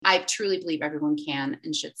I truly believe everyone can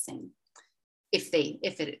and should sing if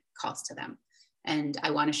it calls to them. And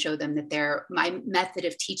I want to show them that my method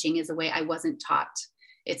of teaching is a way I wasn't taught.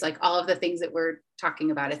 It's like all of the things that we're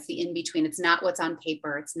talking about. It's the in-between. It's not what's on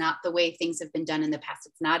paper. It's not the way things have been done in the past.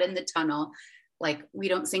 It's not in the tunnel. Like, we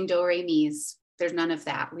don't sing do, re, mi's. There's none of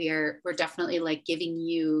that. We're definitely like giving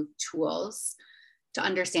you tools to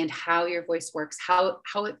understand how your voice works, how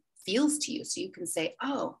it feels to you. So you can say,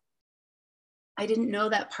 oh, I didn't know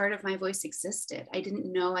that part of my voice existed. I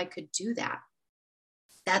didn't know I could do that.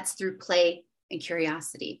 That's through play and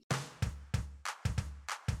curiosity.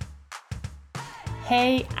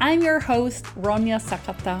 Hey, I'm your host, Ronja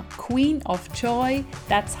Sakata, Queen of Joy,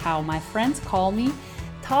 that's how my friends call me,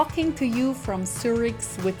 talking to you from Zurich,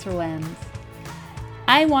 Switzerland.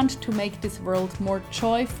 I want to make this world more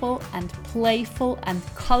joyful and playful and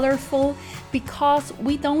colorful because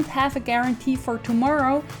we don't have a guarantee for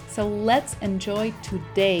tomorrow, so let's enjoy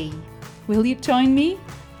today. Will you join me?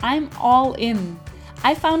 I'm all in.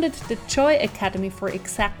 I founded the Joy Academy for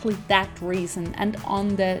exactly that reason, and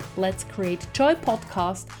on the Let's Create Joy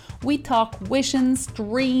podcast, we talk visions,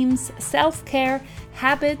 dreams, self-care,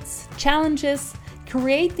 habits, challenges,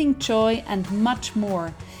 creating joy, and much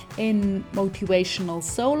more in motivational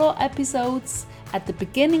solo episodes at the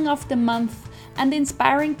beginning of the month and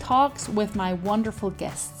inspiring talks with my wonderful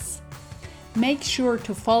guests. Make sure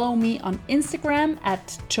to follow me on Instagram at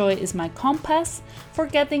joyismycompass for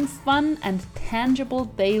getting fun and tangible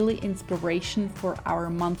daily inspiration for our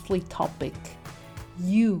monthly topic.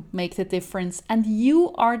 You make the difference and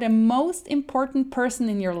you are the most important person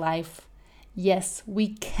in your life. Yes, we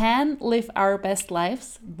can live our best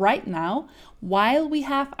lives right now while we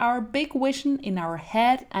have our big vision in our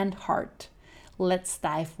head and heart. Let's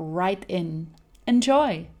dive right in.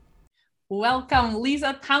 Enjoy! Welcome,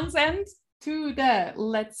 Lisa Townsend, to the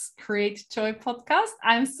Let's Create Joy podcast.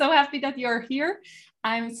 I'm so happy that you're here.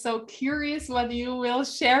 I'm so curious what you will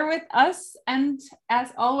share with us. And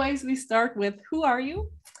as always, we start with, who are you?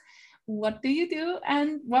 What do you do?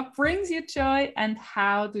 And what brings you joy? And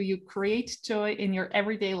how do you create joy in your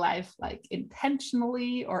everyday life, like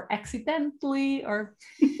intentionally or accidentally, or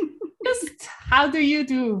just how do you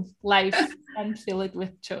do life and fill it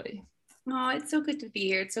with joy? Oh, it's so good to be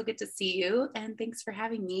here. It's so good to see you. And thanks for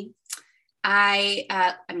having me.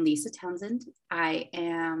 I'm Lisa Townsend. I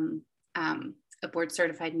am a board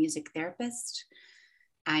certified music therapist.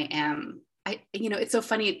 It's so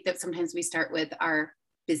funny that sometimes we start with our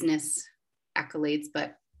business accolades,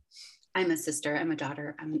 but I'm a sister, I'm a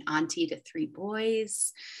daughter, I'm an auntie to 3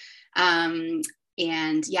 boys. And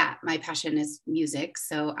yeah, my passion is music.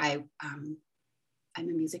 So I'm a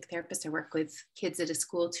music therapist. I work with kids at a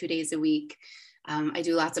school 2 days a week. I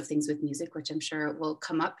do lots of things with music, which I'm sure will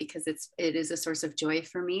come up because it is a source of joy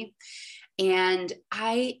for me. And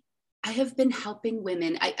I have been helping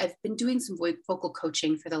women. I've been doing some vocal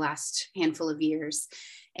coaching for the last handful of years.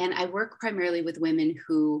 And I work primarily with women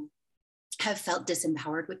who have felt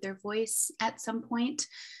disempowered with their voice at some point.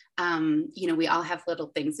 We all have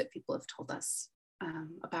little things that people have told us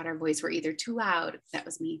about our voice. We're either too loud, that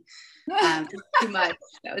was me, too much,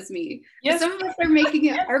 that was me. Yes. Some of us are making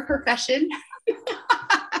it our profession.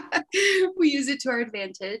 We use it to our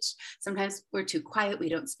advantage. Sometimes we're too quiet, we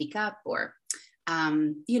don't speak up, or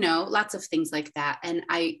lots of things like that. And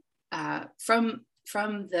I from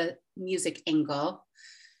the music angle,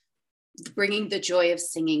 bringing the joy of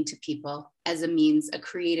singing to people as a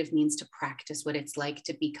creative means to practice what it's like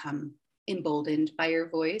to become emboldened by your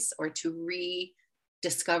voice, or to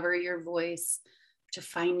rediscover your voice, to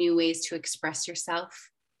find new ways to express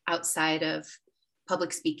yourself outside of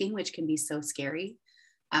public speaking, which can be so scary,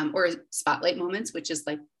 or spotlight moments, which is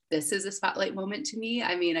like, this is a spotlight moment to me.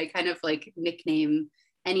 I mean, I kind of like nickname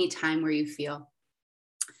any time where you feel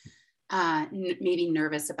maybe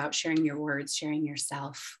nervous about sharing your words, sharing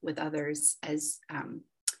yourself with others, as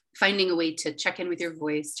finding a way to check in with your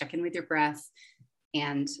voice, check in with your breath,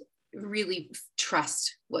 and really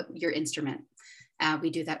trust your instrument. We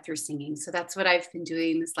do that through singing. So that's what I've been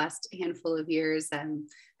doing this last handful of years.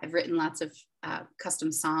 I've written lots of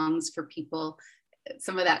custom songs for people.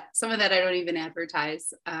 Some of that I don't even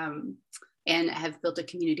advertise. And have built a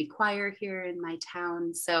community choir here in my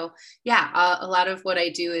town. So yeah, a lot of what I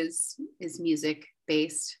do is music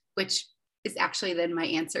based, which is actually then my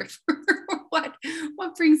answer for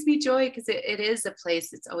what brings me joy, because it is a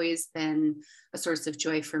place. It's always been a source of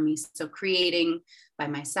joy for me. So creating by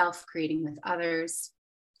myself, creating with others,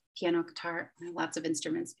 piano, guitar, lots of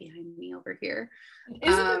instruments behind me over here.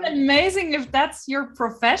 Isn't it amazing if that's your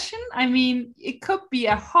profession? I mean, it could be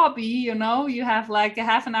a hobby, you have like a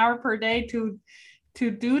half an hour per day to to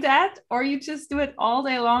do that, or you just do it all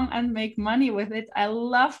day long and make money with it. I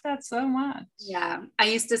love that so much. Yeah. I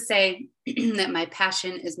used to say that my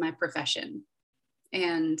passion is my profession.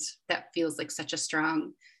 And that feels like such a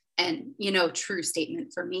strong and, true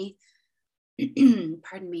statement for me.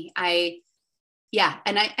 Pardon me. I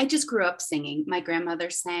just grew up singing. My grandmother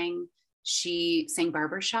sang, she sang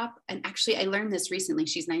barbershop. And actually I learned this recently.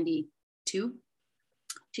 She's 92.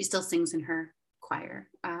 She still sings in her choir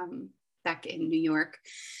back in New York.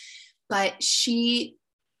 But she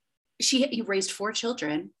raised 4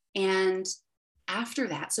 children. And after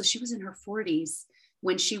that, so she was in her 40s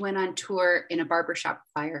when she went on tour in a barbershop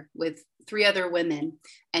choir with 3 other women,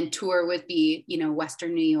 and tour would be,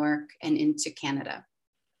 Western New York and into Canada.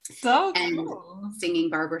 So and cool. Singing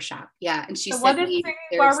barbershop. Yeah. And she so said, what does singing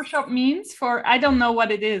barbershop means for, I don't know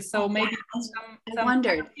what it is. So maybe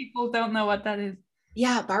some people don't know what that is.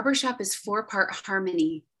 Yeah. Barbershop is 4-part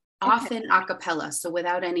harmony, often a cappella. So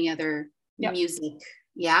without any other music.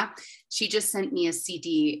 Yeah. She just sent me a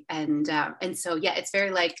CD and so, yeah, it's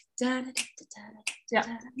very like,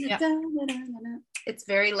 it's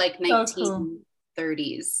very like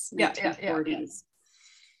 1930s, 1940s.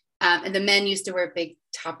 And the men used to wear big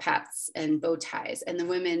top hats and bow ties, and the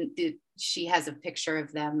women, she has a picture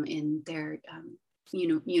of them in their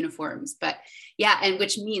uniforms. But yeah, and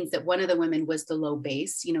which means that one of the women was the low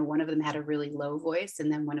bass. One of them had a really low voice,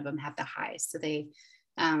 and then one of them had the high. So they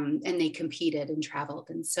and they competed and traveled.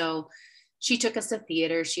 And so she took us to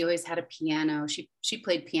theater. She always had a piano. She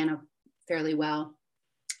played piano fairly well.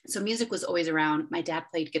 So music was always around. My dad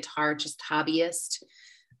played guitar, just hobbyist.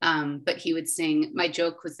 But he would sing. My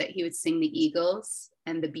joke was that he would sing the Eagles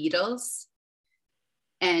and the Beatles.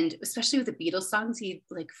 And especially with the Beatles songs, he'd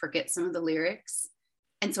like forget some of the lyrics.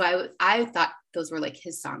 And so I thought those were like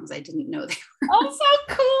his songs. I didn't know they were. Oh, so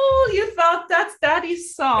cool. You thought that's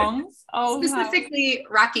Daddy's songs. Oh, specifically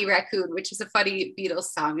Rocky Raccoon, which is a funny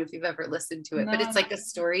Beatles song if you've ever listened to it, but it's like a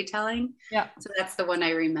storytelling. Yeah. So that's the one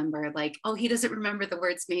I remember. Like, oh, he doesn't remember the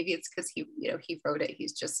words. Maybe it's because he wrote it.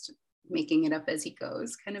 He's just making it up as he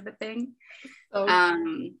goes, kind of a thing. Oh.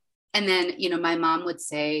 And then, my mom would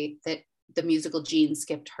say that the musical gene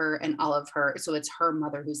skipped her and all of her. So it's her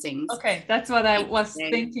mother who sings. Okay. That's what I was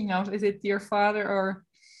thinking of. Is it your father or?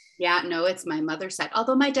 Yeah, no, it's my mother's side.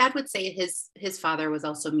 Although my dad would say his father was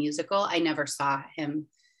also musical. I never saw him.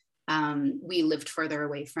 We lived further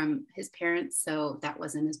away from his parents, so that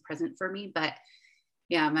wasn't as present for me. But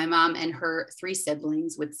yeah, my mom and her 3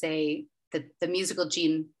 siblings would say that the musical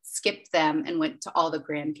gene skipped them and went to all the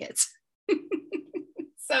grandkids.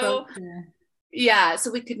 So yeah,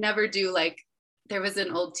 so we could never do there was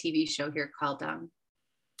an old TV show here called,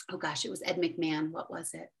 it was Ed McMahon. What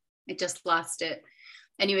was it? I just lost it.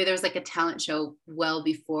 Anyway, there was like a talent show well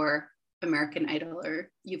before American Idol or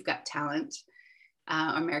You've Got Talent,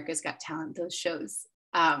 America's Got Talent, those shows.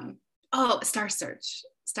 Star Search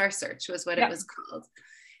was what it was called.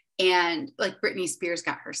 And like Britney Spears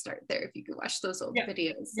got her start there, if you could watch those old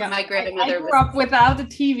videos. So my grandmother I grew up without a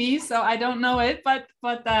TV, so I don't know it, but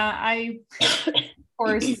I of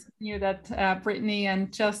course knew that Britney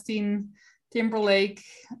and Justin Timberlake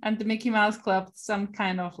and the Mickey Mouse Club, some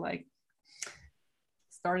kind of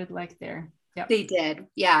started there. Yeah, they did.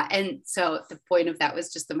 Yeah. And so the point of that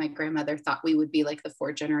was just that my grandmother thought we would be like the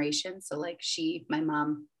 4th generation. So she, my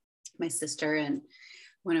mom, my sister, and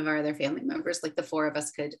one of our other family members, the 4 of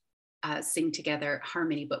us could sing together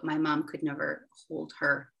harmony, but my mom could never hold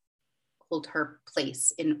her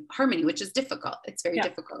place in harmony, which is difficult. It's very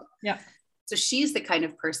difficult. Yeah. So she's the kind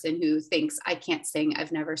of person who thinks, I can't sing,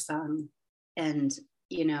 I've never sung. And,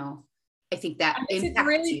 I think that is it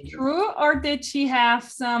really true, or did she have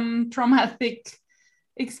some traumatic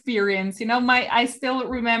experience? I still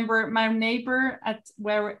remember my neighbor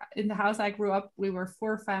in the house I grew up, we were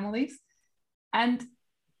 4 families, and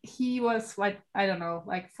he was I don't know,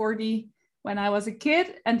 40 when I was a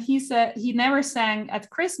kid, and he said he never sang at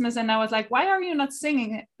Christmas, and I was like, why are you not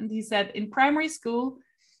singing? And he said, in primary school,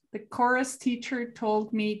 the chorus teacher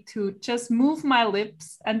told me to just move my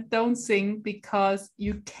lips and don't sing because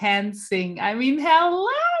you can sing. I mean, hello.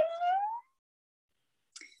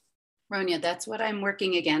 Ronja, that's what I'm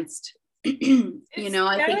working against. I think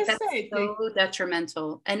that's so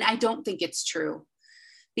detrimental. And I don't think it's true,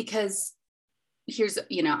 because here's,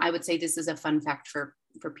 I would say this is a fun fact for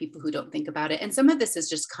people who don't think about it. And some of this has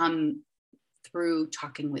just come through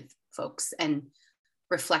talking with folks and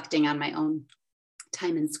reflecting on my own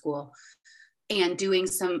time in school and doing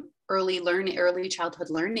some early childhood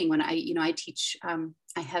learning. When I teach,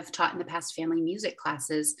 I have taught in the past family music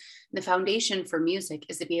classes. The foundation for music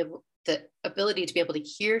is the ability to be able to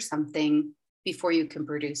hear something before you can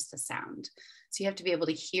produce the sound. So you have to be able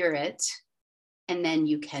to hear it and then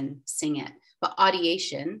you can sing it. But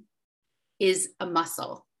audiation is a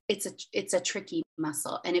muscle. It's a tricky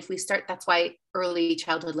muscle. And if we start, that's why early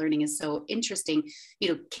childhood learning is so interesting.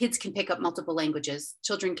 Kids can pick up multiple languages.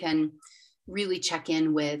 Children can really check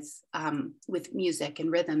in with music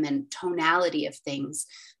and rhythm and tonality of things.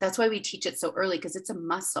 That's why we teach it so early, because it's a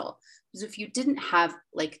muscle. Because if you didn't have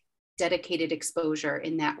like dedicated exposure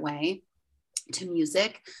in that way to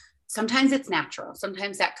music, sometimes it's natural.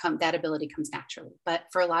 Sometimes that ability comes naturally, but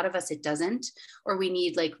for a lot of us, it doesn't, or we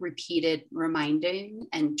need like repeated reminding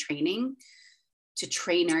and training to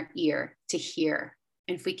train our ear to hear.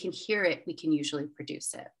 And if we can hear it, we can usually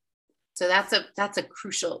produce it. So that's a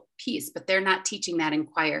crucial piece, but they're not teaching that in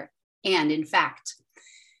choir. And in fact,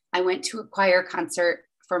 I went to a choir concert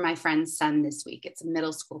for my friend's son this week. It's a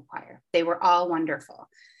middle school choir. They were all wonderful.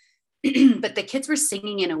 But the kids were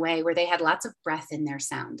singing in a way where they had lots of breath in their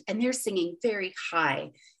sound, and they're singing very high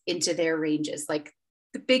into their ranges, like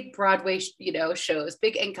the big Broadway, shows,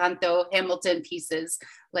 big Encanto, Hamilton pieces,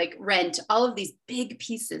 like Rent, all of these big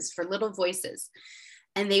pieces for little voices.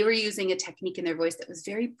 And they were using a technique in their voice that was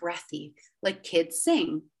very breathy, like kids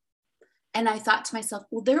sing. And I thought to myself,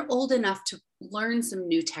 well, they're old enough to learn some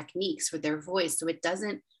new techniques with their voice, so it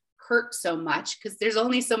doesn't hurt so much, because there's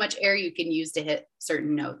only so much air you can use to hit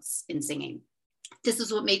certain notes in singing. This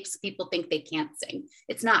is what makes people think they can't sing.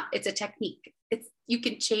 It's not. It's a technique. You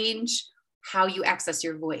can change how you access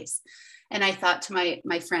your voice. And I thought to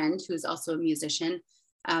my friend, who's also a musician,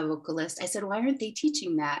 vocalist, I said, why aren't they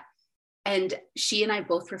teaching that? And she and I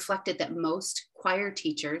both reflected that most choir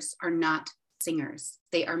teachers are not singers.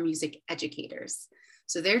 They are music educators.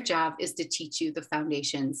 So their job is to teach you the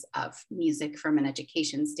foundations of music from an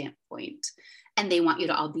education standpoint. And they want you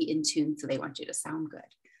to all be in tune, so they want you to sound good.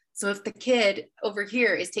 So if the kid over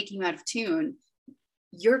here is taking you out of tune,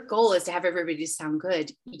 your goal is to have everybody sound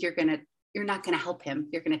good. You're not gonna help him.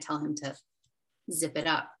 You're gonna tell him to zip it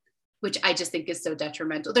up, which I just think is so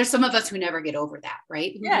detrimental. There's some of us who never get over that,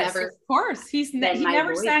 right? Yes, of course. He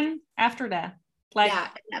never sang after that,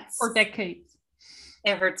 for decades.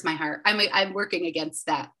 It hurts my heart. I'm working against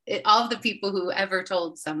that. All of the people who ever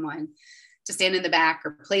told someone to stand in the back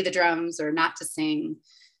or play the drums or not to sing,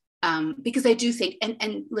 because I do think,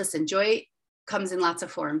 and listen, joy comes in lots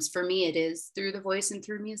of forms. For me, it is through the voice and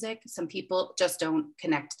through music. Some people just don't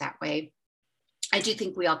connect that way. I do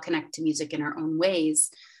think we all connect to music in our own ways,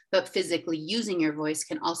 but physically using your voice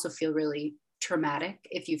can also feel really traumatic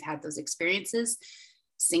if you've had those experiences.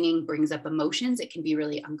 Singing brings up emotions. It can be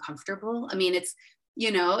really uncomfortable. I mean,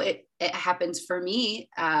 it happens for me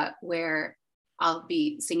where I'll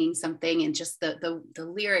be singing something and just the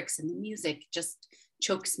lyrics and the music just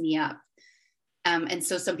chokes me up. And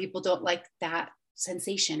so some people don't like that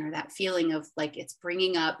sensation or that feeling of like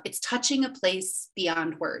it's touching a place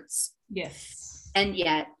beyond words. Yes. And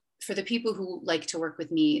yet for the people who like to work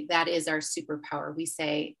with me, that is our superpower. We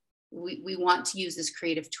say we want to use this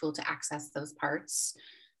creative tool to access those parts.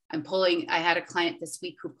 I had a client this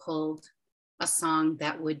week who pulled a song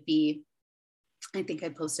that would be, I think I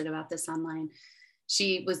posted about this online.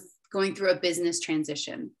 She was going through a business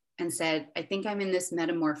transition and said, I think I'm in this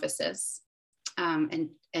metamorphosis.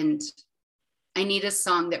 And I need a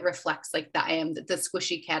song that reflects like that I am the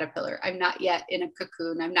squishy caterpillar. I'm not yet in a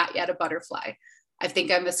cocoon. I'm not yet a butterfly. I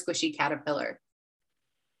think I'm a squishy caterpillar.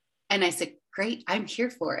 And I said, great, I'm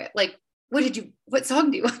here for it. Like, what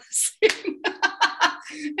song do you want to sing?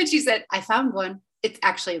 And she said, I found one. It's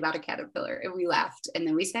actually about a caterpillar. And we laughed and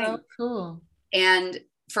then we sang. Oh, cool. And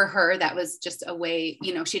for her, that was just a way,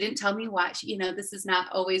 she didn't tell me why, this is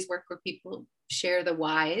not always work where people share the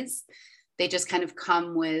whys. They just kind of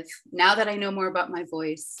come with, now that I know more about my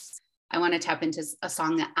voice, I want to tap into a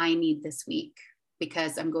song that I need this week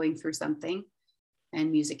because I'm going through something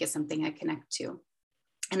and music is something I connect to.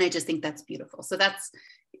 And I just think that's beautiful. So that's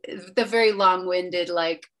the very long-winded,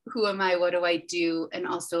 like, who am I? What do I do? And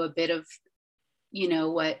also a bit of,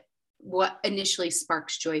 what initially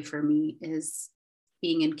sparks joy for me is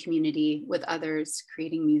being in community with others,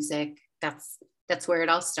 creating music. That's where it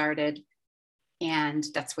all started. And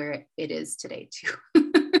that's where it is today too.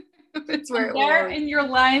 That's where and where in your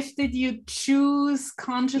life did you choose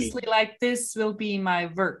consciously, like, this will be my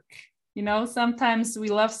work? Sometimes we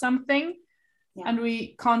love something and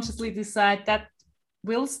we consciously decide that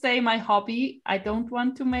will stay my hobby. I don't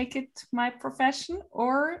want to make it my profession.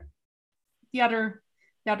 Or the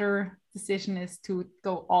other decision is to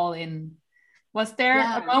go all in. Was there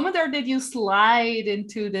a moment, or did you slide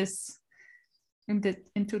into this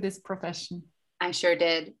profession? I sure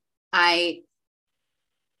did. I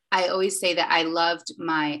I always say that I loved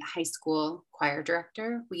my high school choir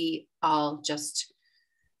director. We all just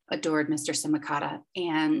adored Mr. Sakata.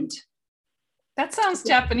 And that sounds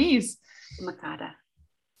Japanese. Sakata.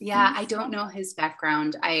 Yeah, I don't know his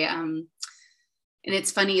background. And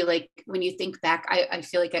it's funny, like when you think back, I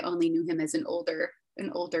feel like I only knew him as an older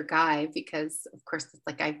guy, because of course it's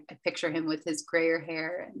like I picture him with his grayer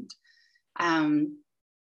hair, and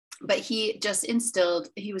but he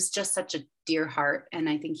was just such a dear heart, and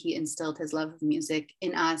I think he instilled his love of music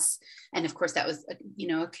in us. And of course that was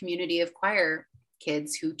a community of choir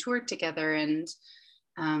kids who toured together and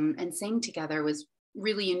sang together, was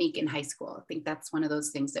really unique in high school. I think that's one of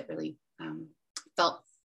those things that really felt,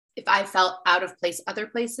 if I felt out of place other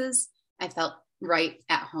places, I felt right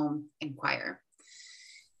at home in choir.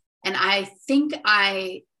 And I think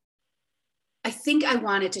I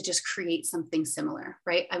wanted to just create something similar,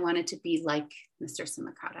 right? I wanted to be like Mr.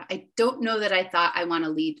 Sakata. I don't know that I thought I want to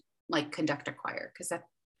lead, like conduct a choir, because that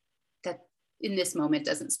in this moment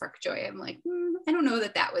doesn't spark joy. I'm like, I don't know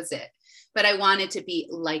that was it, but I wanted to be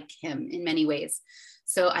like him in many ways.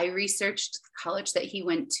 So I researched the college that he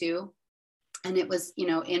went to, and it was,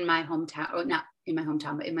 in my hometown, or not in my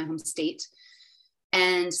hometown, but in my home state.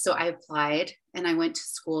 And so I applied and I went to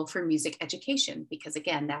school for music education, because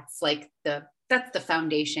again, that's like that's the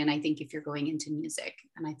foundation, I think, if you're going into music.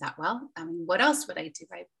 And I thought, well, what else would I do?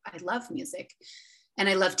 I love music, and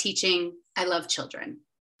I love teaching. I love children.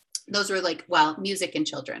 Those were like, well, music and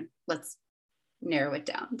children. Let's narrow it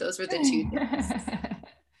down. Those were the two things.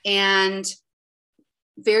 And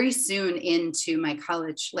very soon into my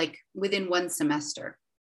college, like within one semester,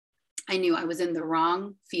 I knew I was in the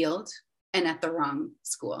wrong field and at the wrong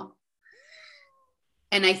school.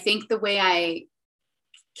 And I think the way I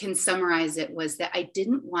can summarize it was that I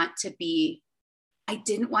didn't want to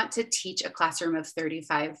teach a classroom of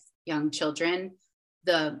 35 young children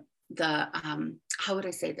the how would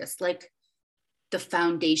I say this? Like the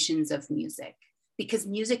foundations of music, because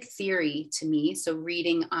music theory to me, so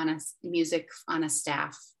reading music on a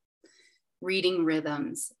staff, reading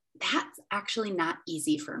rhythms, that's actually not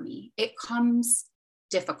easy for me. It comes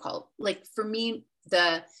difficult. Like for me,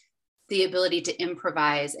 the ability to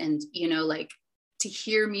improvise and, like to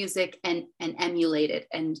hear music and emulate it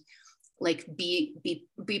and like be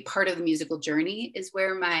part of the musical journey is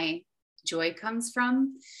where my joy comes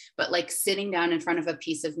from. But like sitting down in front of a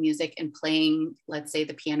piece of music and playing, let's say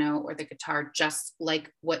the piano or the guitar, just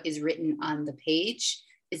like what is written on the page,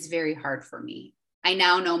 is very hard for me. I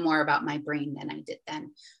now know more about my brain than I did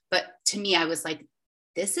then. But to me, I was like,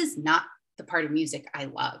 this is not the part of music I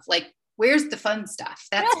love. Like, where's the fun stuff?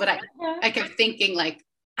 That's what I kept thinking, like,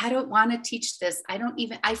 I don't want to teach this.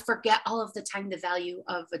 I forget all of the time the value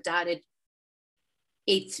of a dotted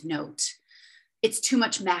eighth note. It's too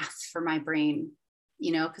much math for my brain,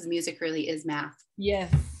 because music really is math.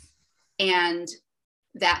 Yes. And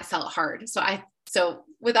that felt hard. So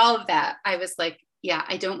with all of that, I was like, yeah,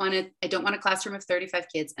 I don't want a classroom of 35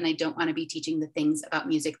 kids, and I don't want to be teaching the things about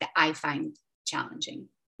music that I find challenging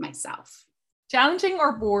myself. Challenging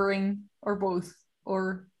or boring or both?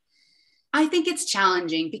 Or I think it's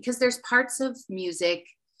challenging because there's parts of music.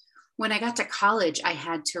 When I got to college, I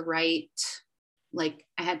had to write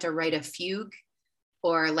a fugue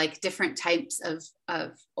or like different types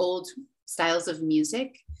of old styles of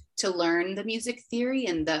music to learn the music theory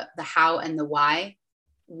and the how and the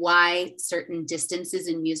why certain distances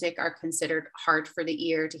in music are considered hard for the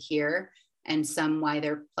ear to hear, and some why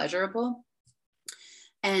they're pleasurable.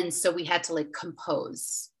 And so we had to like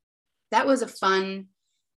compose. That was a fun,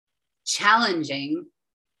 challenging,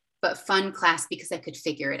 but fun class because I could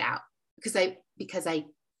figure it out, because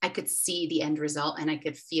I could see the end result and I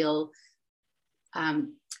could feel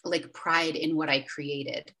like pride in what I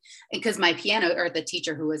created. Because my piano, or the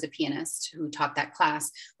teacher who was a pianist who taught that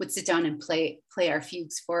class, would sit down and play our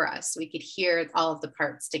fugues for us. So we could hear all of the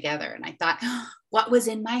parts together. And I thought, what was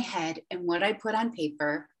in my head and what I put on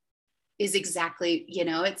paper is exactly,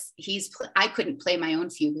 I couldn't play my own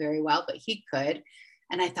fugue very well, but he could.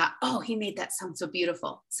 And I thought, oh, he made that sound so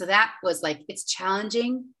beautiful. So that was like, it's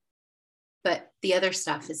challenging, but the other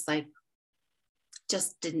stuff is like,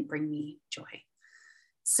 just didn't bring me joy.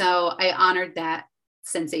 So I honored that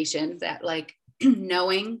sensation, that like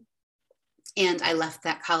knowing, and I left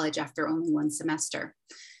that college after only one semester.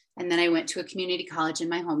 And then I went to a community college in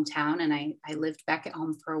my hometown, and I lived back at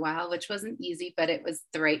home for a while, which wasn't easy, but it was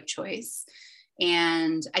the right choice.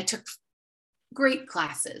 And I took great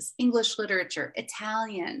classes, English literature,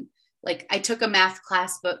 Italian. Like I took a math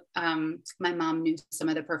class, but my mom knew some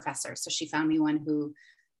of the professors. So she found me one who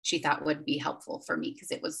she thought would be helpful for me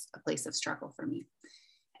because it was a place of struggle for me.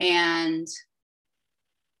 And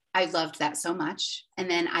I loved that so much. And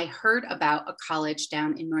then I heard about a college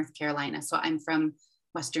down in North Carolina. So I'm from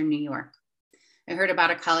Western New York. I heard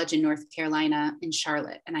about a college in North Carolina in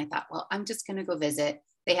Charlotte. And I thought, well, I'm just going to go visit.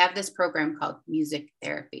 They have this program called music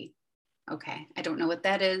therapy. Okay. I don't know what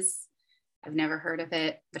that is. I've never heard of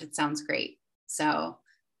it, but it sounds great. So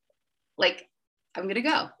like, I'm going to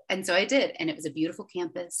go. And so I did. And it was a beautiful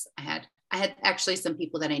campus. I had actually some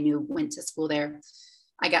people that I knew went to school there.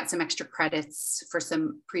 I got some extra credits for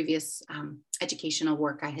some previous educational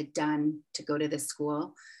work I had done to go to this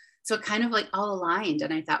school. So it kind of like all aligned.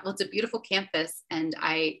 And I thought, well, it's a beautiful campus. And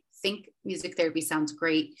I think music therapy sounds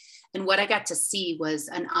great. And what I got to see was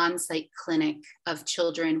an on-site clinic of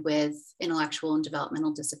children with intellectual and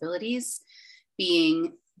developmental disabilities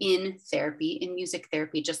being in therapy, in music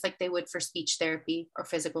therapy, just like they would for speech therapy or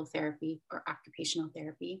physical therapy or occupational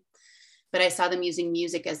therapy. But I saw them using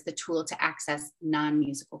music as the tool to access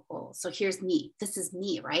non-musical goals. So here's me. This is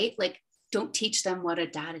me, right? Like, don't teach them what a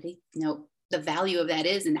da-da-dee, no, the value of that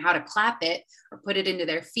is and how to clap it or put it into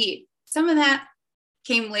their feet. Some of that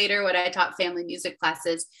came later when I taught family music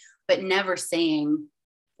classes, but never saying,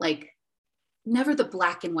 like, never the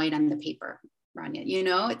black and white on the paper, Ronja. You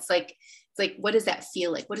know, it's like, what does that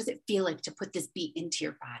feel like? What does it feel like to put this beat into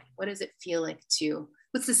your body? What does it feel like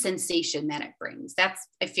what's the sensation that it brings?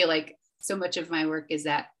 I feel like so much of my work is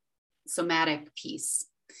that somatic piece.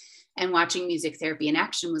 And watching music therapy in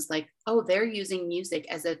action was like, oh, they're using music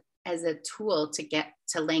as a tool to get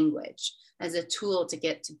to language, as a tool to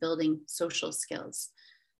get to building social skills,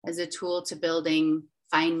 as a tool to building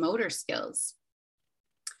fine motor skills.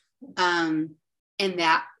 And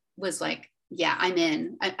that was like, yeah, I'm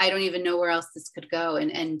in. I don't even know where else this could go.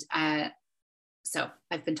 So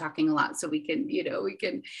I've been talking a lot, so we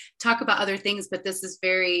can talk about other things, but this is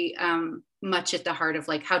very much at the heart of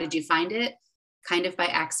like, how did you find it? Kind of by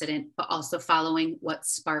accident, but also following what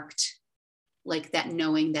sparked like that,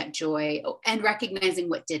 knowing that joy and recognizing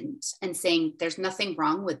what didn't and saying, there's nothing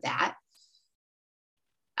wrong with that.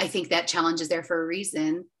 I think that challenge is there for a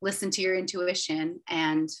reason. Listen to your intuition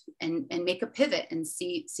and make a pivot and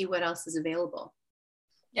see what else is available.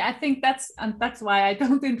 Yeah, I think that's why I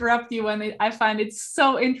don't interrupt you. And I find it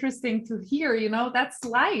so interesting to hear, that's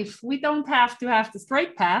life. We don't have to have the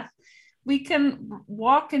straight path. We can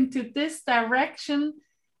walk into this direction,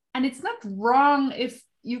 and it's not wrong if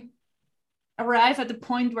you arrive at the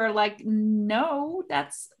point where like, no,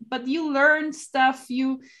 but you learn stuff,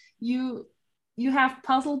 you have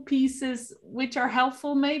puzzle pieces which are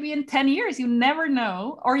helpful maybe in 10 years, you never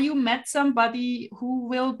know, or you met somebody who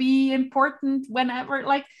will be important whenever,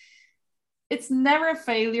 like it's never a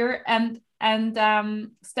failure, and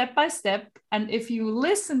step by step. And if you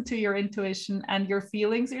listen to your intuition and your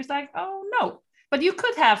feelings, you're like, oh no, but you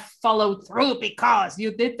could have followed through because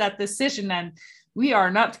you did that decision, and we are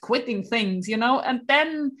not quitting things, and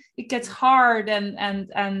then it gets hard,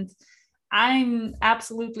 and I'm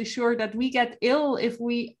absolutely sure that we get ill if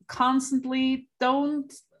we constantly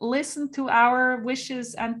don't listen to our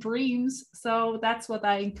wishes and dreams. So that's what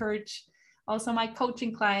I encourage also my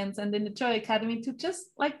coaching clients and in the Joy Academy to just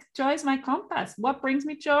like, joy is my compass. What brings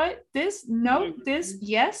me joy? This, no, this,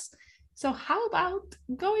 yes. So how about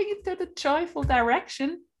going into the joyful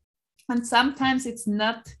direction? And sometimes it's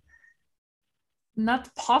not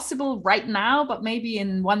possible right now, but maybe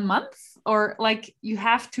in 1 month, or like you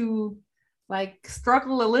have to like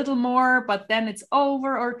struggle a little more, but then it's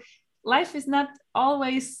over, or life is not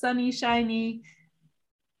always sunny, shiny,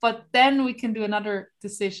 but then we can do another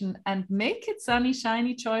decision and make it sunny,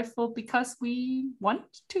 shiny, joyful because we want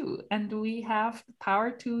to, and we have the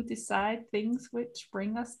power to decide things which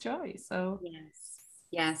bring us joy. So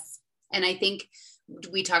yes. And I think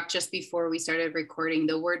we talked just before we started recording,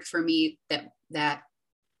 the word for me that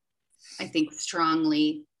I think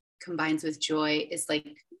strongly combines with joy is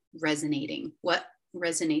like resonating. What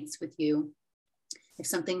resonates with you? If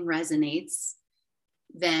something resonates,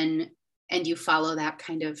 then, and you follow that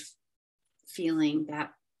kind of feeling,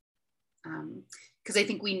 that because I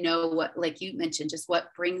think we know what, like you mentioned, just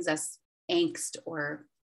what brings us angst, or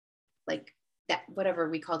like that, whatever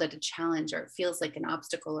we called it, a challenge, or it feels like an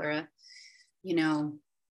obstacle, or a,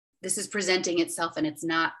 this is presenting itself and it's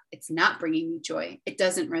not bringing me joy. It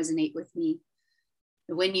doesn't resonate with me.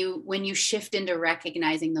 When you shift into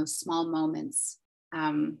recognizing those small moments,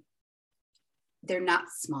 they're not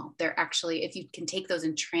small. They're actually, if you can take those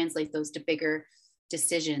and translate those to bigger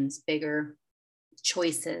decisions, bigger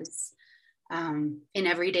choices in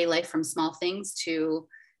everyday life, from small things to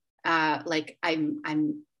like I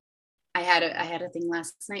had a thing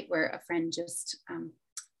last night where a friend just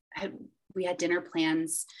we had dinner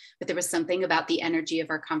plans, but there was something about the energy of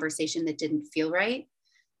our conversation that didn't feel right.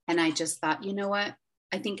 And I just thought, you know what?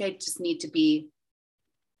 I think I just need to be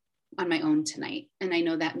on my own tonight. And I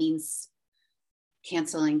know that means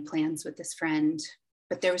canceling plans with this friend,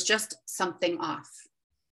 but there was just something off.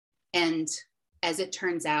 And as it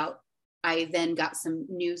turns out, I then got some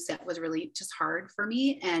news that was really just hard for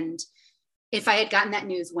me. And if I had gotten that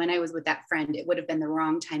news when I was with that friend, it would have been the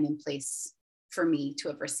wrong time and place for me to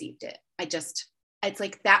have received it. It's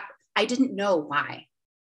like that. I didn't know why.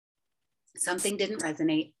 Something didn't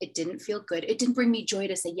resonate. It didn't feel good. It didn't bring me joy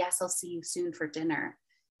to say, yes, I'll see you soon for dinner.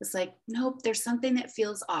 It's like, nope, there's something that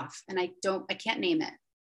feels off and I can't name it.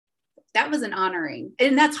 That was an honoring.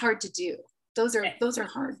 And that's hard to do. Those are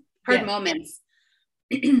hard moments.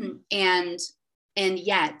 and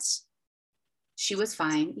yet she was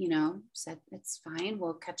fine, said, it's fine.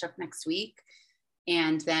 We'll catch up next week.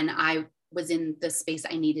 And then I was in the space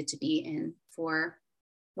I needed to be in for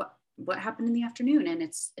what happened in the afternoon. And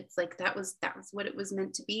it's like, that was what it was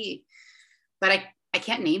meant to be. But I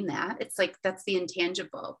can't name that. It's like, that's the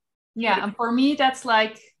intangible. Yeah. And for me, that's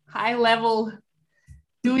like high level,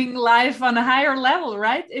 doing life on a higher level,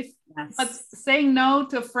 right? But saying no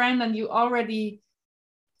to a friend and you already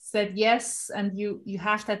said yes, and you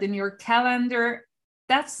have that in your calendar,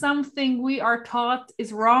 that's something we are taught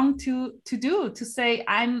is wrong to do, to say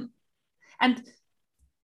and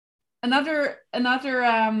another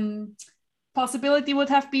possibility would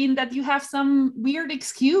have been that you have some weird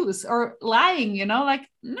excuse or lying, like,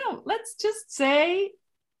 no, let's just say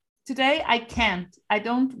today I can't, I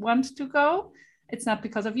don't want to go, it's not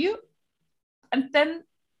because of you. And then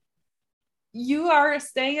you are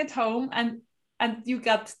staying at home and you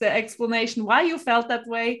got the explanation why you felt that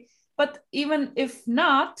way. But even if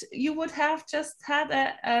not, you would have just had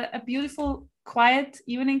a beautiful, quiet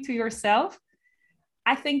evening to yourself.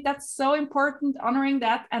 I think that's so important, honoring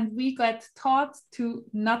that. And we get taught to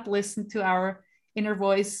not listen to our inner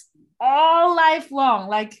voice all life long,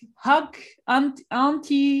 like hug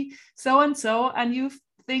auntie so-and-so, and you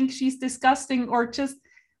think she's disgusting, or just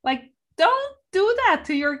like, don't do that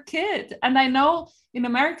to your kid. And I know in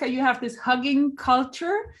America, you have this hugging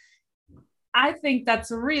culture. I think that's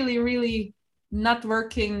really, really not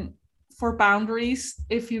working for boundaries.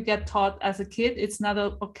 If you get taught as a kid, it's not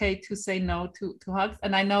okay to say no to hugs.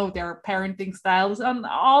 And I know there are parenting styles and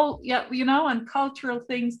all, and cultural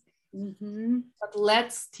things. Mm-hmm. But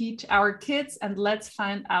let's teach our kids and let's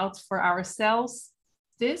find out for ourselves,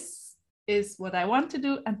 this is what I want to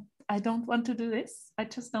do. And I don't want to do this. I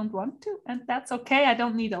just don't want to. And that's okay. I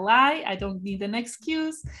don't need a lie. I don't need an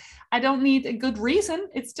excuse. I don't need a good reason.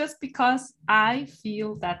 It's just because I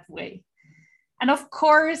feel that way. And of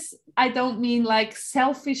course, I don't mean like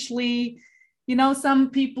selfishly, some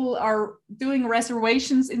people are doing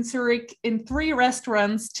reservations in Zurich in 3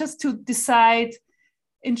 restaurants just to decide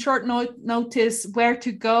in short notice where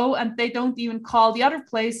to go. And they don't even call the other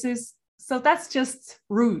places. So that's just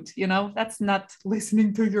rude, that's not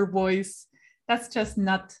listening to your voice. That's just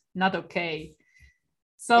not okay.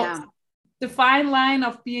 So the fine line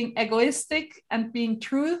of being egoistic and being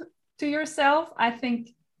true to yourself, I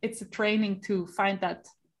think it's a training to find that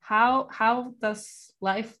how does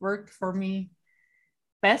life work for me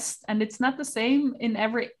best. And it's not the same in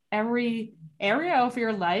every area of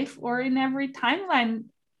your life or in every timeline,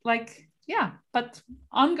 but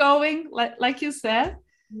ongoing, like you said.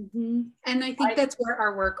 Mm-hmm. And I think that's where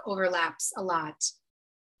our work overlaps a lot.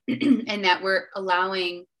 And that we're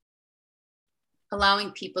allowing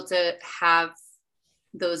people to have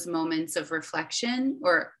those moments of reflection,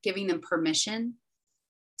 or giving them permission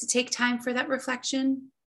to take time for that reflection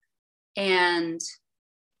and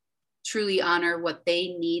truly honor what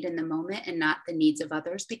they need in the moment and not the needs of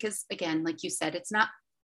others. Because again, like you said,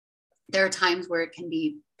 there are times where it can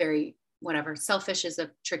be very, selfish is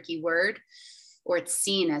a tricky word, or it's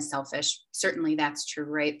seen as selfish. Certainly that's true,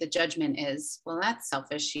 right? The judgment is, well, that's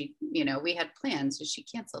selfish. She, we had plans, so she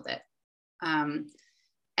canceled it. And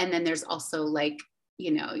then there's also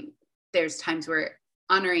there's times where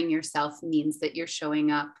honoring yourself means that you're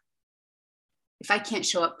showing up. If I can't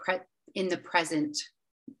show up in the present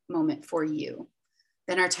moment for you,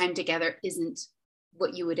 then our time together isn't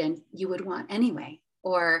what you would want anyway.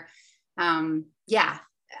 Or,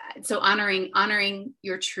 so honoring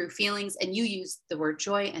your true feelings. And you use the word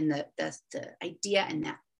joy and the idea and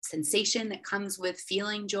that sensation that comes with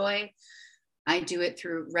feeling joy. I do it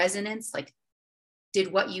through resonance. Like,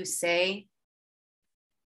 did what you say,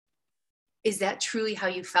 is that truly how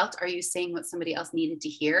you felt? Are you saying what somebody else needed to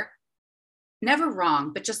hear? Never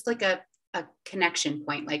wrong, but just like a connection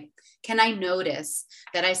point. Like, can I notice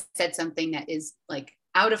that I said something that is like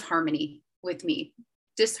out of harmony with me,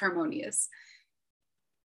 disharmonious?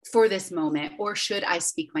 for this moment, or should I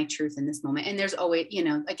speak my truth in this moment? And there's always,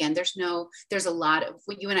 again, there's a lot of,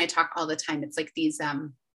 when you and I talk all the time, it's like these,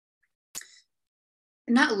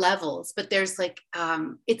 not levels, but there's like,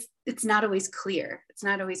 it's not always clear. It's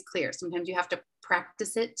not always clear. Sometimes you have to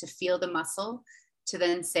practice it to feel the muscle, to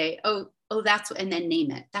then say, oh, that's, and then name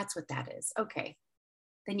it. That's what that is. Okay.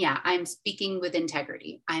 Then yeah, I'm speaking with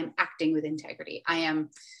integrity. I'm acting with integrity. I'm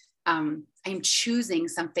choosing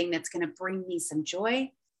something that's going to bring me some joy.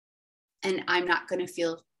 And I'm not going to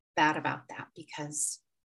feel bad about that, because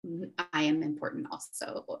I am important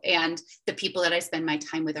also. And the people that I spend my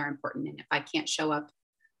time with are important. And if I can't show up,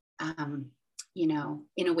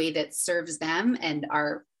 in a way that serves them and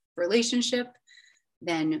our relationship,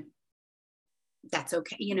 then that's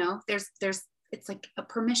okay. It's like a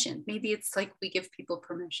permission. Maybe it's like we give people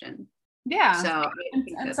permission. Yeah. So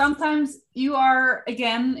and sometimes you are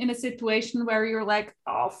again in a situation where you're like,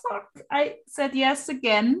 oh fuck, I said yes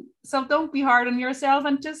again. So don't be hard on yourself,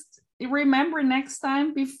 and just remember next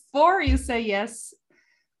time before you say yes,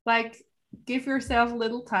 like give yourself a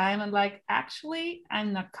little time and like, actually,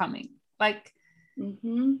 I'm not coming. Like,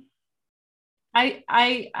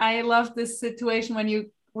 I love this situation when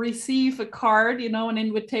you receive a card, an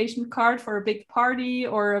invitation card for a big party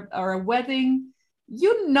or a wedding.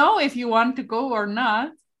 If you want to go or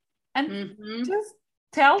not, and just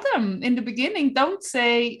tell them in the beginning. Don't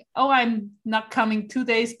say, oh, I'm not coming 2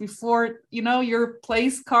 days before, your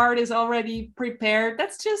place card is already prepared.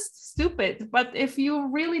 That's just stupid. But if you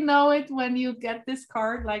really know it when you get this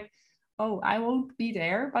card, like, oh, I won't be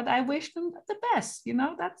there, but I wish them the best,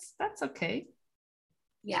 that's okay.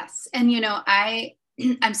 Yes. And,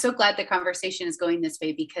 I'm so glad the conversation is going this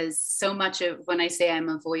way, because so much of when I say I'm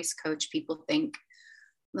a voice coach, people think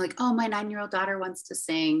like, oh, my 9-year-old daughter wants to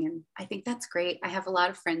sing. And I think that's great. I have a lot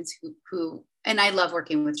of friends who, and I love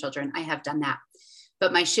working with children. I have done that.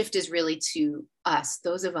 But my shift is really to us,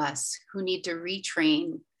 those of us who need to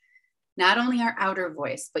retrain not only our outer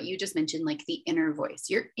voice, but you just mentioned like the inner voice.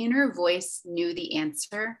 Your inner voice knew the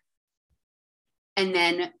answer. And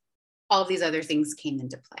then all these other things came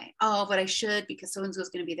into play. Oh, but I should, because so-and-so is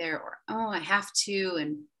going to be there, or, oh, I have to.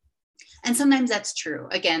 And sometimes that's true.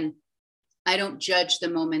 Again, I don't judge the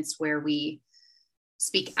moments where we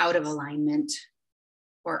speak out of alignment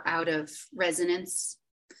or out of resonance.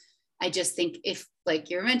 I just think, if, like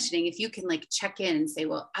you're mentioning, if you can like check in and say,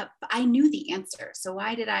 well, I knew the answer. So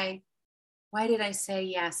why did I say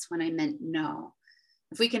yes when I meant no?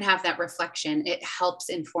 If we can have that reflection, it helps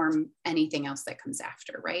inform anything else that comes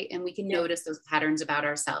after, right? And we can notice those patterns about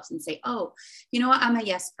ourselves and say, oh, you know what? I'm a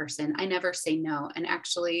yes person. I never say no. And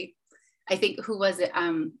actually, I think, who was it?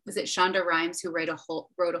 Was it Shonda Rhimes who wrote a whole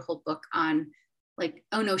book on like,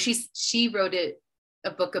 oh no, she wrote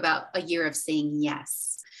a book about a year of saying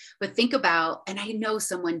yes. But think about, and I know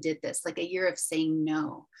someone did this, like a year of saying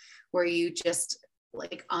no, where you just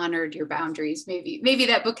like honored your boundaries. Maybe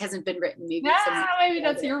that book hasn't been written. Maybe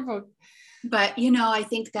that's your book. But I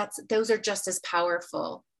think those are just as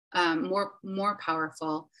powerful, more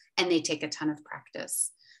powerful, and they take a ton of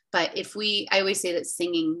practice. But I always say that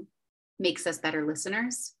singing makes us better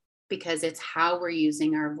listeners, because it's how we're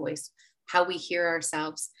using our voice, how we hear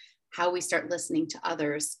ourselves, how we start listening to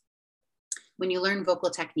others. When you learn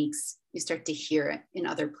vocal techniques, you start to hear it in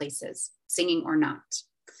other places, singing or not.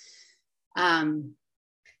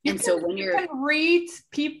 And so when you can read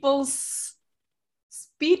people's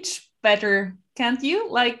speech better, can't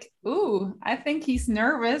you? Like, ooh, I think he's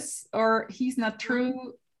nervous, or he's not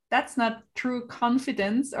true. That's not true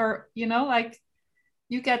confidence, or, like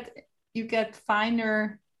you get fine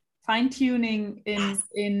tuning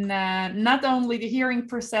in not only the hearing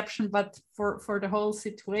perception, but for the whole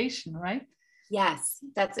situation, right? Yes,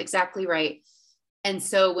 that's exactly right. And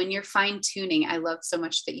so when you're fine tuning, I love so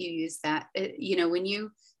much that you use that,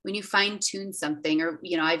 when you fine tune something, or,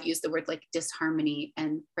 I've used the word like disharmony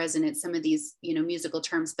and resonance, some of these, musical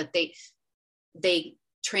terms, but they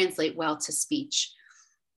translate well to speech.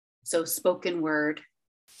 So spoken word,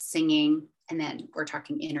 singing, and then we're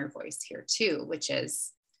talking inner voice here too, which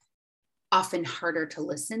is often harder to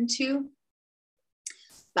listen to.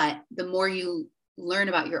 But the more you learn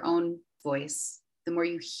about your own voice, the more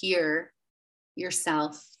you hear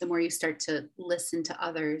yourself, the more you start to listen to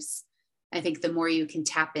others. I think the more you can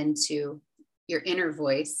tap into your inner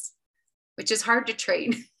voice, which is hard to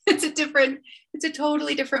train. It's a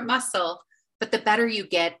totally different muscle, but the better you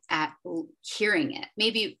get at hearing it.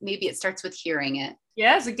 Maybe it starts with hearing it.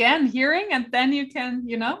 Yes, again, hearing, and then you can,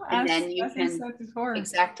 and then you can,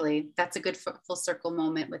 exactly. That's a good full circle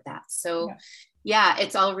moment with that. So yeah,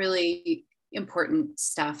 it's all really important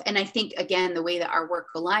stuff. And I think, again, the way that our work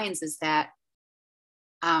aligns is that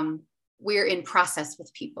we're in process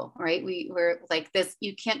with people, right? We're like this,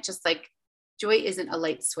 you can't just like, joy isn't a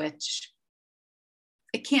light switch.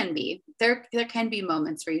 It can be, there can be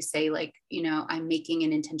moments where you say like, I'm making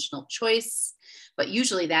an intentional choice, but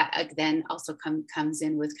usually that then also comes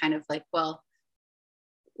in with kind of like, well,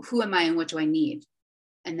 who am I and what do I need?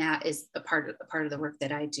 And that is a part of the work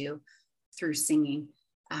that I do through singing,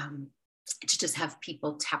 to just have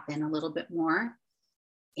people tap in a little bit more.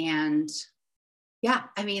 And yeah,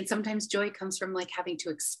 I mean, sometimes joy comes from like having to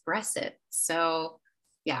express it. So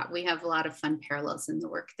yeah, we have a lot of fun parallels in the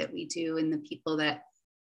work that we do, and the people that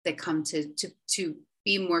come to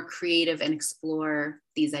be more creative and explore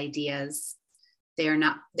these ideas. They are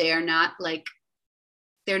not like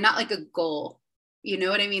a goal. You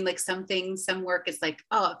know what I mean? Like some work is like,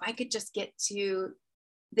 oh, if I could just get to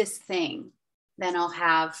this thing, then I'll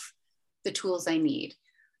have the tools I need.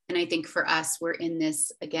 And I think for us, we're in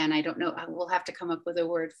this, again, I don't know, we'll have to come up with a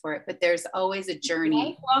word for it, but there's always a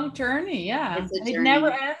journey. Lifelong journey, yeah. It's a journey. It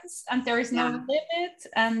never ends, and there is no limit.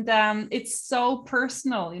 And it's so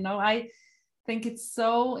personal, I think it's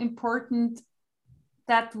so important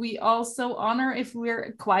that we also honor if we're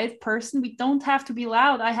a quiet person. We don't have to be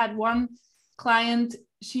loud. I had one client,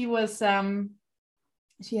 she had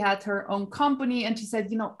her own company, and she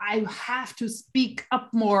said, I have to speak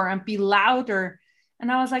up more and be louder.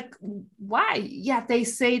 And I was like, why? Yeah, they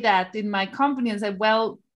say that in my company. And I said,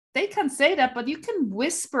 well, they can say that, but you can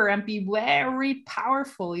whisper and be very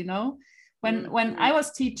powerful, When I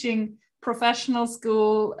was teaching professional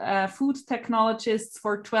school food technologists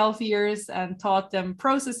for 12 years and taught them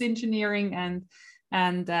process engineering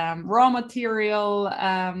and raw material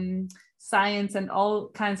science and all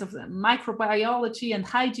kinds of microbiology and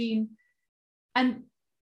hygiene. And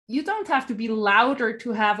you don't have to be louder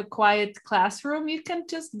to have a quiet classroom. You can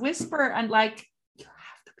just whisper and like, you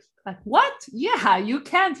have to be like, what? Yeah, you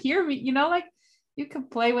can't hear me, like you can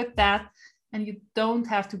play with that, and you don't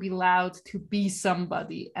have to be loud to be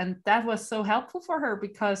somebody. And that was so helpful for her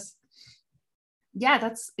because, yeah,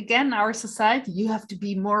 that's again, our society, you have to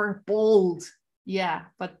be more bold. Yeah,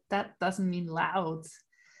 but that doesn't mean loud.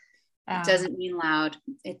 It doesn't mean loud.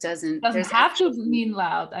 It doesn't have to mean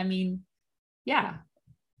loud. I mean, yeah.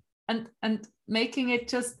 And making it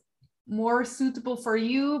just more suitable for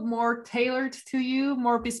you, more tailored to you,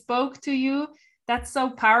 more bespoke to you. That's so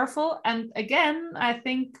powerful. And again, I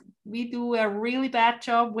think we do a really bad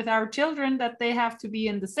job with our children that they have to be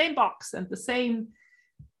in the same box and the same.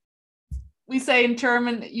 We say in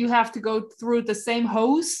German, you have to go through the same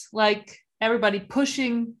hose, like everybody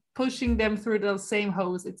pushing them through the same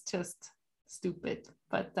hose. It's just stupid.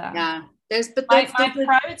 But yeah, my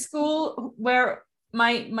private school where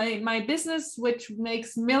my business, which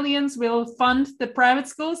makes millions, will fund the private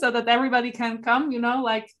school so that everybody can come,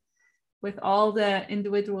 like with all the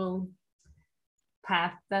individual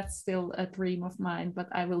path. That's still a dream of mine, but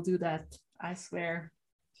I will do that, I swear.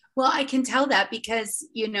 Well, I can tell that because,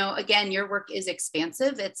 again, your work is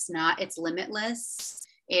expansive. It's limitless.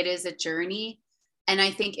 It is a journey. And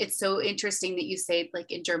I think it's so interesting that you say,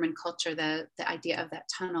 like in German culture, the idea of that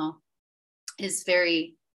tunnel is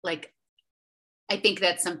very like, I think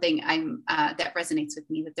that's something that resonates with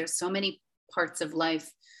me, that there's so many parts of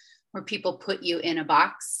life where people put you in a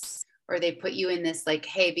box, or they put you in this like,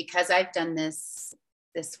 hey, because I've done this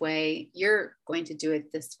way, you're going to do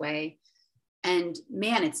it this way. And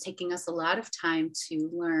man, it's taking us a lot of time to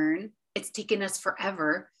learn. It's taken us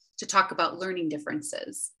forever to talk about learning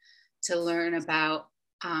differences, to learn about,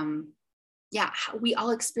 how we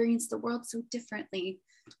all experience the world so differently.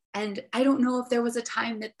 And I don't know if there was a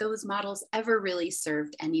time that those models ever really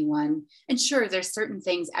served anyone. And sure, there's certain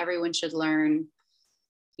things everyone should learn,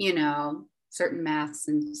 certain maths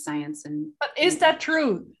and science. But is that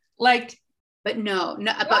true? Like, but no,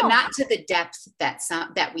 but not to the depth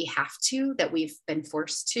that we've been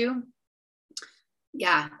forced to.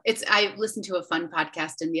 Yeah, I listened to a fun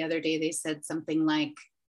podcast, and the other day they said something like,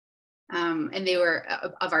 and they were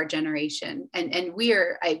of our generation, and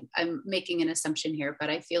I'm making an assumption here, but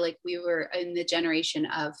I feel like we were in the generation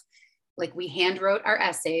of like, we hand wrote our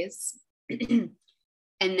essays.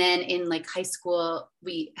 And then in like high school,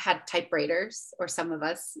 we had typewriters, or some of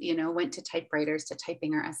us, went to typewriters to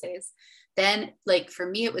typing our essays. Then like for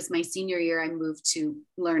me, it was my senior year, I moved to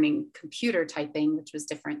learning computer typing, which was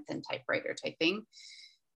different than typewriter typing.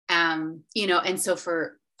 And so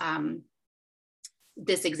for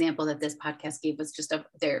this example that this podcast gave was just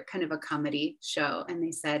they're kind of a comedy show. And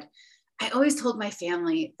they said, I always told my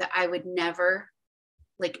family that I would never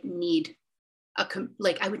need a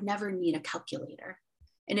calculator.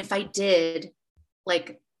 And if I did,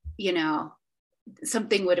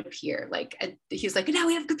 something would appear, like, and he was like, now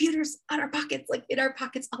we have computers on our pockets, like in our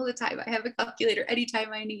pockets all the time. I have a calculator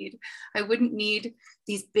anytime I need. I wouldn't need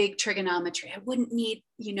these big trigonometry. I wouldn't need,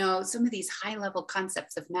 some of these high level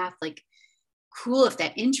concepts of math. Like, cool if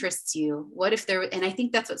that interests you. What if there, and I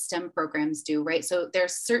think that's what STEM programs do, right? So there are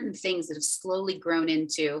certain things that have slowly grown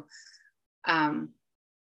into,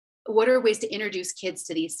 what are ways to introduce kids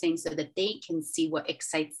to these things so that they can see what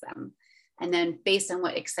excites them. And then based on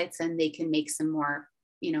what excites them, they can make some more,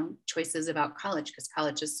 choices about college, because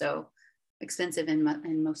college is so expensive in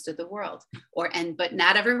most of the world. But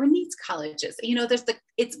not everyone needs colleges.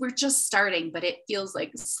 We're just starting, but it feels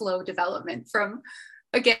like slow development from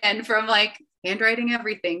like handwriting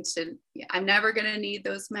everything to, I'm never going to need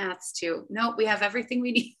those maths to, no, we have everything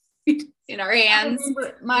we need in our hands. I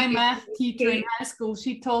remember my math teacher in high school,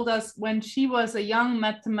 she told us when she was a young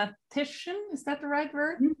mathematician, is that the right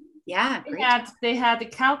word? Yeah. They had a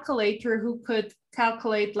calculator who could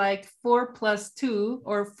calculate like 4 + 2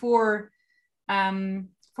 or 4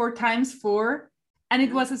 times 4. And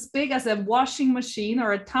it was as big as a washing machine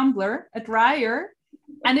or a tumbler, a dryer.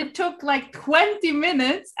 And it took like 20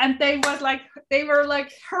 minutes, and they were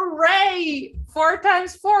like, hooray, 4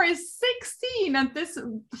 times 4 is 16. And this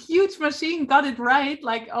huge machine got it right.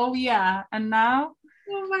 Like, oh yeah. And now,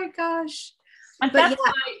 oh my gosh. And that's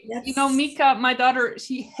why, Mika, my daughter,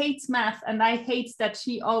 she hates math, and I hate that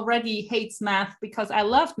she already hates math because I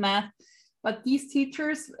loved math. But these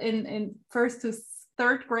teachers in 1st to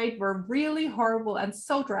 3rd grade were really horrible and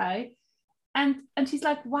so dry. And she's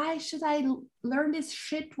like, why should I learn this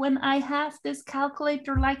shit when I have this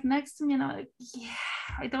calculator like next to me? And I'm like, yeah,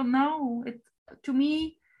 I don't know. To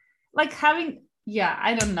me, like having,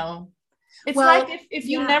 I don't know. It's like if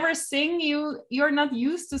you never sing, you're not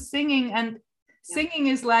used to singing, and singing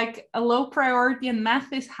is like a low priority and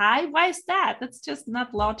math is high. Why is that? That's just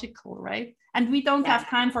not logical, right? And we don't have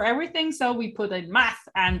time for everything. So we put in math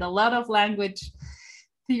and a lot of language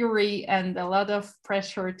theory and a lot of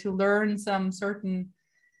pressure to learn some certain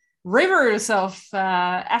rivers of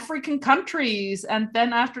African countries. And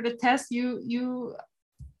then after the test, you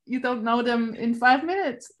don't know them in 5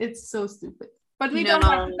 minutes. It's so stupid. But we don't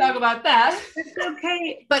have to talk about that. It's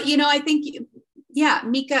okay. But, I think,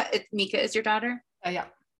 Mika is your daughter? Yeah.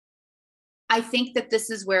 I think that this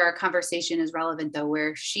is where our conversation is relevant, though,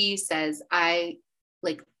 where she says,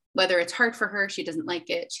 whether it's hard for her, she doesn't like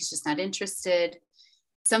it, she's just not interested.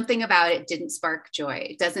 Something about it didn't spark joy.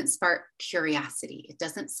 It doesn't spark curiosity. It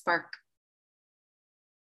doesn't spark,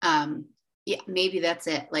 maybe that's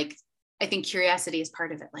it. Like, I think curiosity is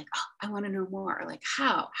part of it. Like, oh, I want to know more. Like,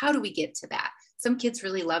 how do we get to that? Some kids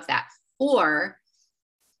really love that. Or,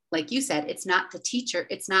 like you said, it's not the teacher.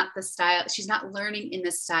 It's not the style. She's not learning in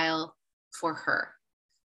the style for her.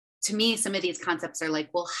 To me, some of these concepts are like,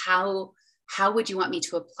 well, how would you want me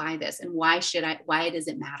to apply this? And why does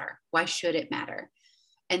it matter? Why should it matter?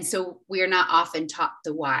 And so we are not often taught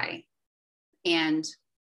the why. And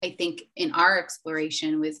I think in our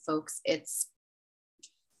exploration with folks, it's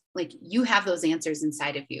like, you have those answers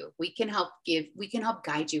inside of you. We can help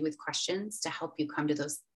guide you with questions to help you come to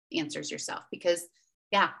those answers yourself. Because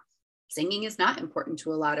singing is not important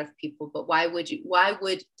to a lot of people, but why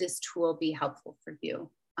would this tool be helpful for you?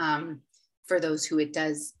 For those who it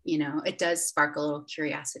does spark a little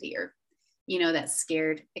curiosity, or, that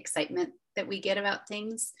scared excitement that we get about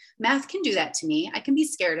things. Math can do that to me. I can be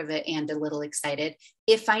scared of it and a little excited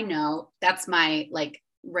if I know that's my, like,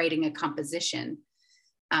 writing a composition.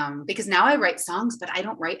 Because now I write songs, but I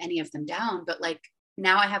don't write any of them down. But like,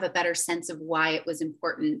 now I have a better sense of why it was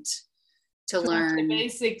important to learn the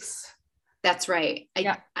basics. That's right.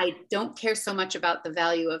 I don't care so much about the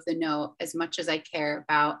value of the note as much as I care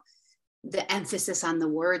about the emphasis on the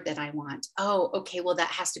word that I want. Oh, okay. Well, that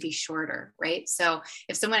has to be shorter, right? So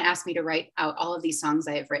if someone asked me to write out all of these songs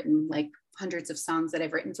I have written, like hundreds of songs that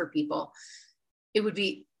I've written for people, I'd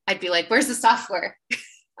be like, where's the software?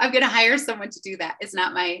 I'm going to hire someone to do that. It's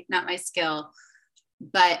not my skill,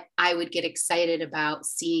 but I would get excited about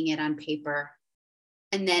seeing it on paper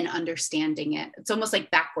and then understanding it. It's almost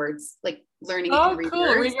like backwards, like learning it in reverse.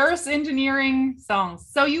 Cool. Reverse engineering songs.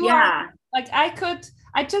 So you are like,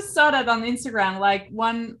 I just saw that on Instagram, like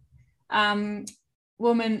one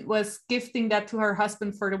woman was gifting that to her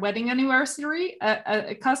husband for the wedding anniversary,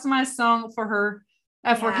 a customized song for her,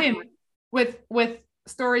 for him, with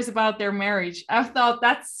stories about their marriage. I thought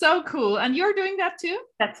that's so cool. And you're doing that too?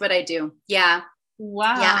 That's what I do. Yeah.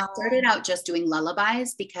 Wow. Yeah. I started out just doing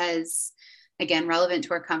lullabies because, again, relevant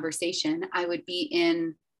to our conversation, I would be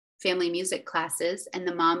in family music classes and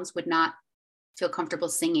the moms would not feel comfortable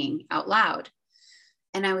singing out loud.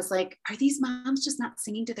 And I was like, are these moms just not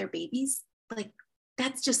singing to their babies? like,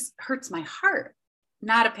 that just hurts my heart.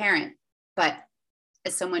 Not a parent, but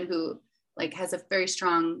as someone who like has a very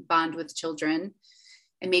strong bond with children,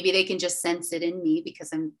 and maybe they can just sense it in me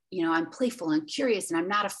because I'm, I'm playful and curious and I'm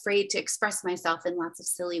not afraid to express myself in lots of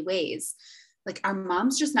silly ways. Like, our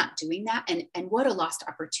mom's just not doing that. And what a lost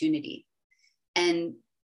opportunity. And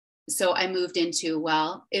so I moved into,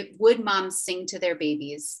 well, would moms sing to their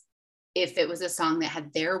babies if it was a song that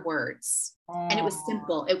had their words? And it was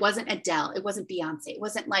simple. It wasn't Adele. It wasn't Beyonce. It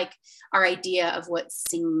wasn't like our idea of what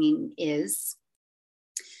singing is.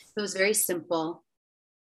 It was very simple,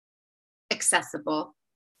 accessible,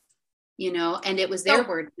 and it was their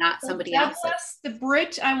word, not somebody else's. That was the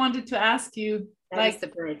bridge I wanted to ask you. That is the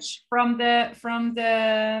bridge. From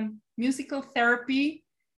the musical therapy,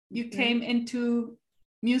 you came into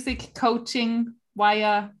music coaching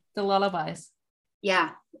via the lullabies.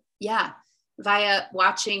 Yeah. Via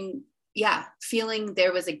watching, feeling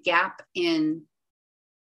there was a gap in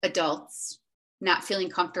adults not feeling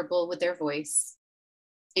comfortable with their voice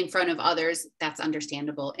in front of others. That's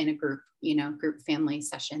understandable in a group, group family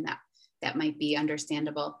session, that might be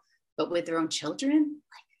understandable, but with their own children,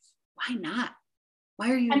 like, why not?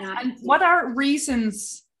 Why are you not? And what are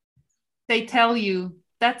reasons they tell you?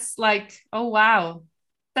 That's like, oh, wow,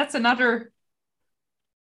 that's another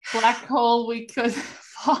black hole we could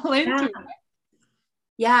fall into.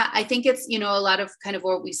 Yeah, I think it's, a lot of kind of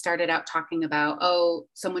what we started out talking about. Oh,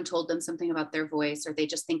 someone told them something about their voice, or they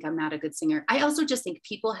just think I'm not a good singer. I also just think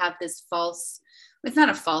people have this it's not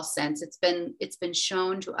a false sense. It's been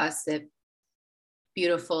shown to us that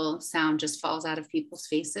beautiful sound just falls out of people's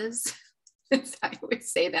faces. I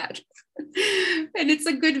always say that. And it's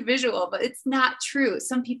a good visual, but it's not true.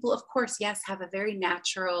 Some people, of course, yes, have a very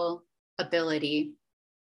natural ability,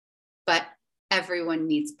 but everyone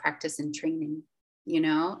needs practice and training.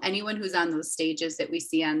 Anyone who's on those stages that we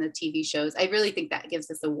see on the TV shows, I really think that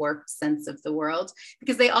gives us a warped sense of the world,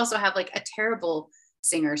 because they also have like a terrible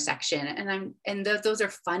singer section, and those are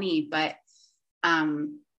funny, but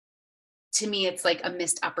to me it's like a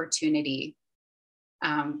missed opportunity,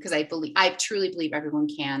 because I truly believe everyone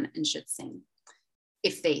can and should sing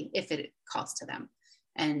if it calls to them,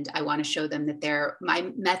 and I want to show them that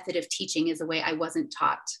my method of teaching is a way I wasn't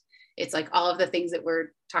taught. It's like all of the things that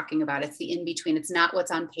we're talking about. It's the in-between. It's not what's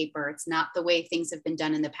on paper. It's not the way things have been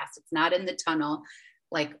done in the past. It's not in the tunnel.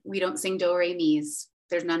 Like, we don't sing do re mi's.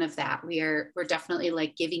 There's none of that. We're definitely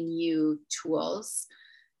like giving you tools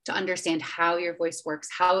to understand how your voice works,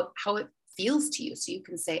 how it feels to you. So you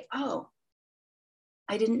can say, oh,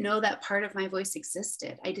 I didn't know that part of my voice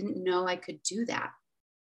existed. I didn't know I could do that.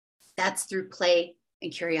 That's through play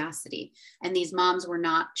and curiosity. And these moms were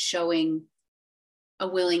not showing a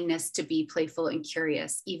willingness to be playful and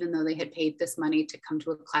curious, even though they had paid this money to come to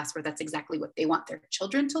a class where that's exactly what they want their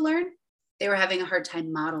children to learn. They were having a hard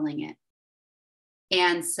time modeling it.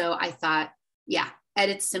 And so I thought, at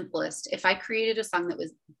its simplest, if I created a song that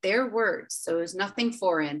was their words, so there's nothing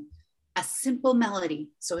foreign, a simple melody,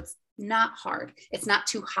 so it's not hard. It's not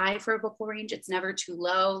too high for a vocal range. It's never too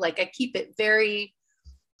low. Like, I keep it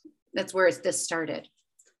that's where this started.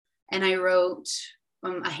 And I wrote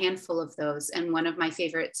a handful of those. And one of my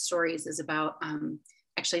favorite stories is about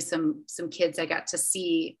actually some kids I got to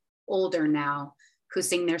see older now who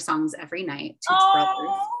sing their songs every night. Two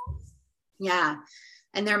brothers. Yeah.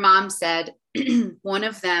 And their mom said one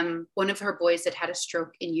of her boys had a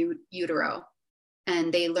stroke in utero.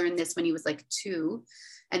 And they learned this when he was like 2,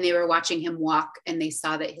 and they were watching him walk, and they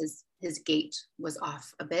saw that his gait was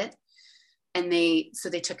off a bit. And so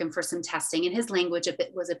they took him for some testing, and his language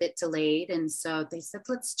was a bit delayed. And so they said,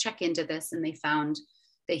 let's check into this. And they found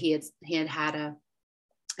that he had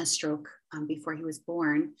a stroke before he was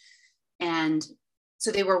born. And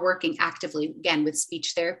so they were working actively, again, with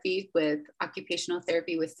speech therapy, with occupational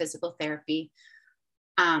therapy, with physical therapy.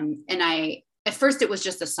 And at first it was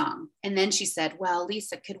just a song. And then she said, well,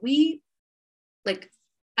 Lisa, could we,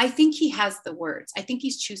 I think he has the words. I think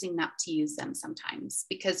he's choosing not to use them sometimes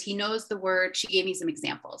because he knows the word. She gave me some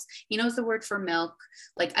examples. He knows the word for milk.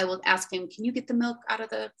 Like, I will ask him, can you get the milk out of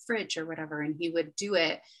the fridge or whatever? And he would do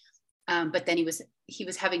it. But then he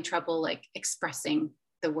was having trouble like expressing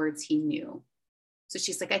the words he knew. So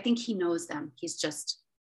she's like, I think he knows them. He's just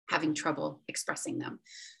having trouble expressing them.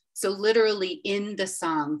 So literally in the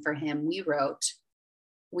song for him, we wrote,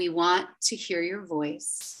 we want to hear your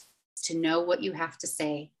voice, to know what you have to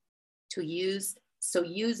say, use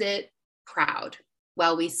it proud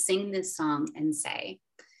while we sing this song and say.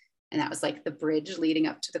 And that was like the bridge leading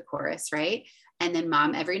up to the chorus, right? And then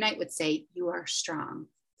mom every night would say, you are strong.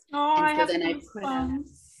 Oh, and I so have then I goosebumps.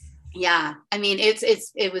 yeah, I mean,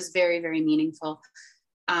 it was very, very meaningful.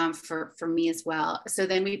 for me as well. So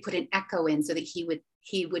then we put an echo in so that he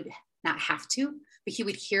would not have to, but he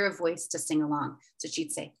would hear a voice to sing along. So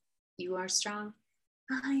she'd say, "You are strong,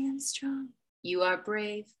 I am strong. You are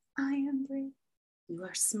brave, I am brave. You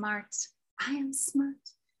are smart, I am smart.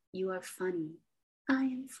 You are funny, I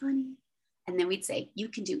am funny." And then we'd say, "You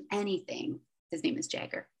can do anything." His name is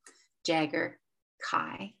Jagger. Jagger,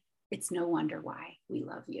 Kai, it's no wonder why we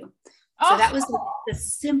love you. So that was the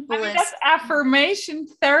simplest. I mean, that's affirmation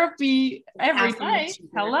therapy every night.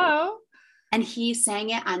 Hello. And he sang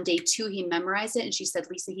it on day 2. He memorized it. And she said,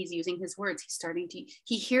 "Lisa, he's using his words.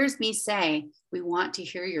 He hears me say, we want to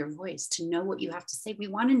hear your voice, to know what you have to say. We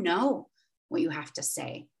want to know what you have to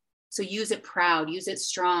say. So use it proud, use it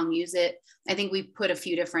strong, use it." I think we put a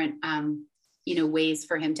few different, ways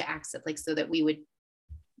for him to accent, like, so that we would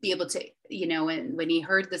be able to, when he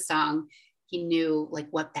heard the song, he knew like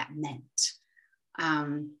what that meant.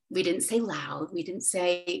 We didn't say loud. We didn't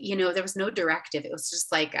say, there was no directive. It was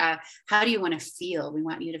just like, how do you want to feel? We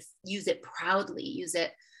want you to use it proudly, use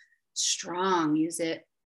it strong, use it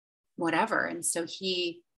whatever. And so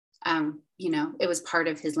he, it was part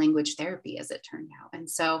of his language therapy, as it turned out. And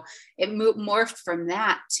so it morphed from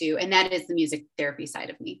that to, and that is the music therapy side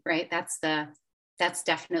of me, right? That's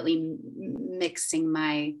definitely mixing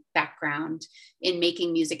my background in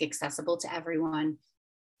making music accessible to everyone,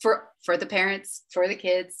 for the parents, for the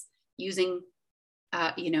kids, using,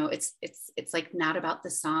 it's like not about the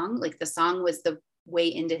song. Like the song was the way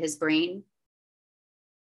into his brain,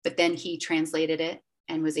 but then he translated it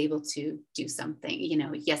and was able to do something.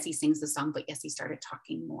 Yes, he sings the song, but yes, he started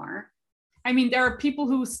talking more. I mean, there are people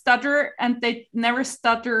who stutter and they never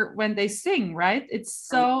stutter when they sing, right? It's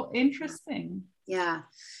so interesting. Yeah.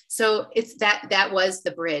 So it's that was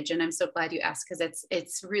the bridge. And I'm so glad you asked, because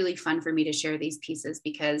it's really fun for me to share these pieces,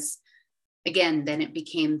 because again, then it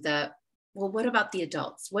became what about the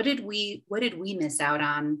adults? What did we miss out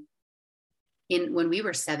on when we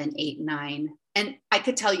were 7, 8, 9? And I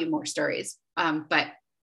could tell you more stories.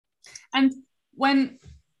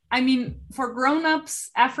 For grown-ups,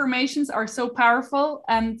 affirmations are so powerful,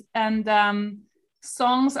 and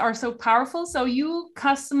songs are so powerful. So you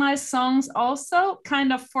customize songs also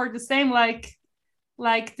kind of for the same, like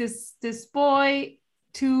this boy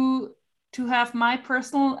to have my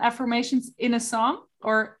personal affirmations in a song,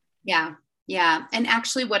 or? Yeah. And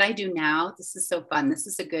actually what I do now, this is so fun. This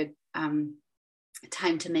is a good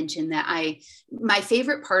time to mention that my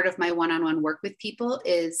favorite part of my one-on-one work with people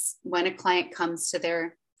is when a client comes to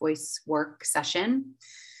their voice work session,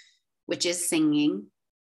 which is singing.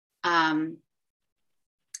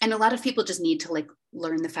 And a lot of people just need to like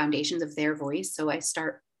learn the foundations of their voice. So I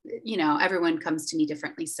start, everyone comes to me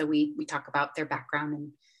differently. So we talk about their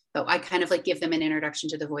background, but I kind of like give them an introduction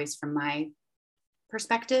to the voice from my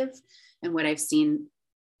perspective and what I've seen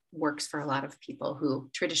works for a lot of people who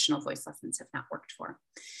traditional voice lessons have not worked for.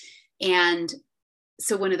 And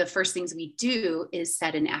so one of the first things we do is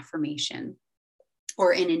set an affirmation,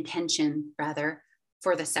 or an intention rather,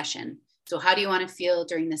 for the session. So how do you want to feel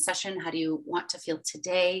during the session? How do you want to feel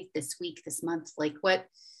today, this week, this month? Like what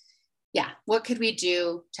could we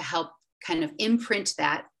do to help kind of imprint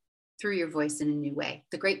that through your voice in a new way?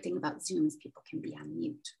 The great thing about Zoom is people can be on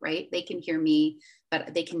mute, right? They can hear me,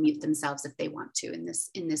 but they can mute themselves if they want to in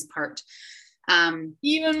this part.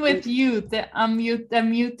 Even with you, the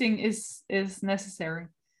muting is necessary.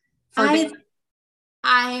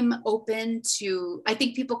 I'm open to, I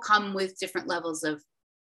think people come with different levels of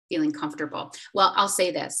feeling comfortable. Well, I'll say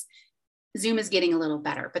this, Zoom is getting a little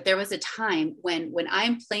better, but there was a time when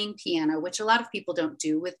I'm playing piano, which a lot of people don't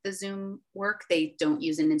do with the Zoom work. They don't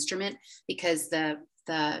use an instrument because the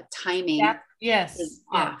timing is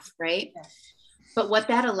off, right? Yes. But what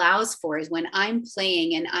that allows for is when I'm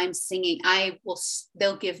playing and I'm singing,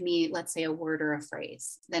 they'll give me, let's say, a word or a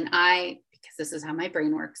phrase. Then because this is how my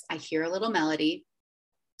brain works, I hear a little melody.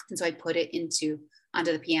 And so I put it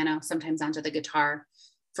onto the piano, sometimes onto the guitar.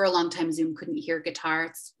 For a long time, Zoom couldn't hear guitar.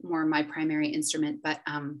 It's more my primary instrument, but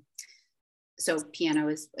so piano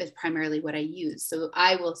is primarily what I use. So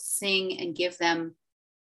I will sing and give them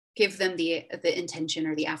the intention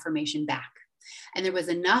or the affirmation back. And there was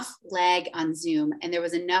enough lag on Zoom, and there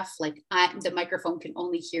was enough the microphone can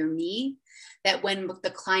only hear me, that when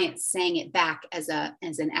the client sang it back as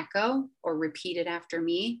an echo or repeated after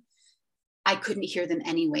me, I couldn't hear them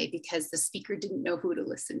anyway, because the speaker didn't know who to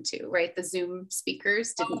listen to, right? The Zoom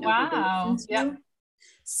speakers didn't know who to listen to. Yeah.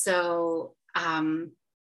 So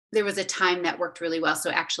there was a time that worked really well. So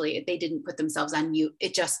actually they didn't put themselves on mute.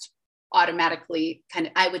 It just automatically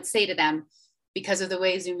I would say to them, because of the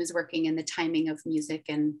way Zoom is working and the timing of music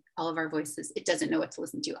and all of our voices, it doesn't know what to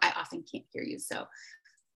listen to. I often can't hear you. So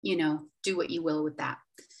do what you will with that.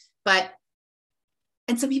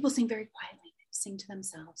 And some people sing very quietly, they sing to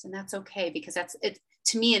themselves, and that's okay, because that's it.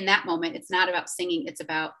 To me, in that moment, it's not about singing, it's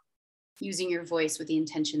about using your voice with the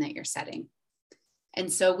intention that you're setting.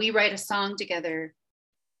 And so we write a song together,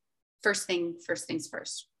 first things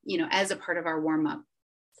first, as a part of our warm-up.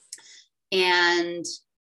 And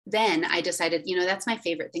then I decided, that's my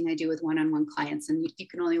favorite thing I do with one-on-one clients. And you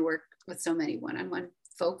can only work with so many one-on-one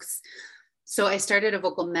folks. So I started a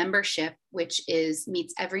vocal membership, which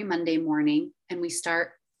meets every Monday morning. And we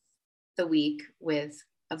start the week with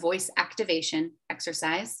a voice activation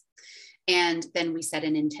exercise. And then we set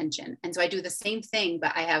an intention. And so I do the same thing,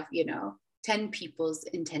 but I have, 10 people's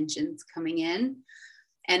intentions coming in.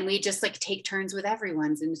 And we just take turns with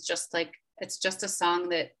everyone's. And it's just a song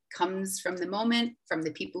that comes from the moment, from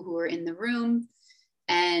the people who are in the room.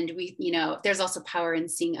 And we, there's also power in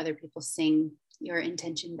seeing other people sing your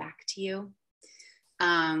intention back to you.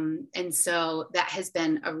 And so that has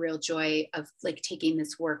been a real joy of taking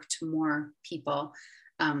this work to more people.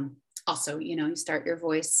 Also, you start your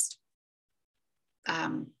voice,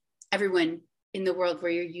 everyone in the world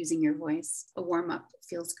where you're using your voice, a warm-up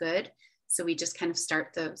feels good. So we just kind of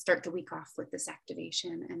start the week off with this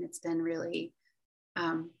activation, and it's been really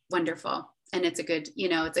wonderful. And it's a good,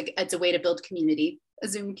 it's a way to build community, a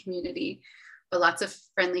Zoom community, but lots of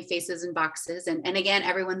friendly faces and boxes. And again,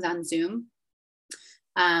 everyone's on Zoom,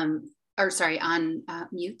 on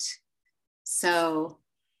mute. So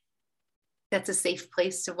that's a safe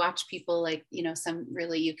place to watch people. Some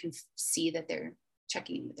really, you can see that they're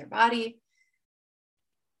checking in with their body.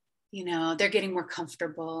 They're getting more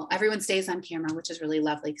comfortable. Everyone stays on camera, which is really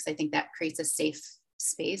lovely, because I think that creates a safe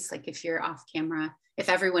space. If you're off camera, if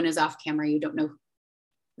everyone is off camera, you don't know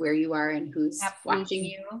where you are and who's watching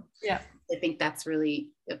you. Yeah. I think that's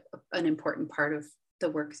really an important part of the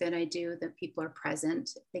work that I do, that people are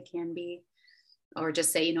present if they can be, or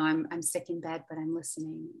just say, I'm sick in bed, but I'm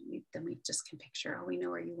listening. Then we just can picture, we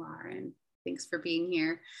know where you are, and thanks for being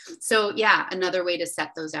here. So yeah, another way to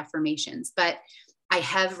set those affirmations. But I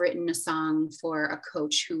have written a song for a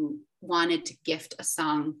coach who wanted to gift a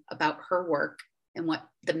song about her work and what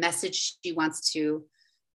the message she wants to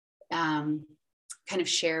kind of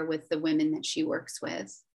share with the women that she works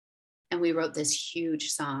with. And we wrote this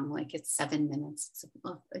huge song, it's 7 minutes.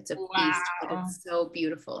 It's a beast, but it's so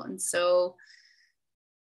beautiful. And so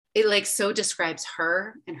it so describes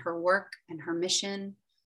her and her work and her mission.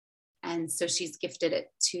 And so she's gifted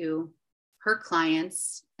it to her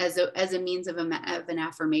clients as a means of an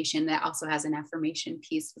affirmation that also has an affirmation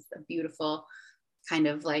piece with a beautiful kind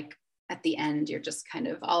of at the end, you're just kind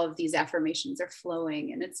of, all of these affirmations are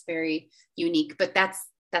flowing, and it's very unique. But that's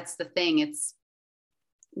the thing.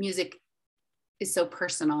 Music is so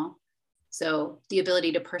personal. So the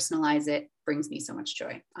ability to personalize it brings me so much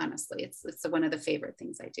joy. Honestly, it's one of the favorite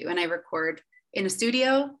things I do. And I record in a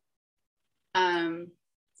studio.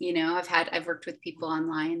 I've worked with people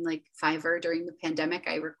online, like Fiverr during the pandemic.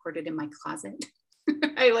 I recorded in my closet.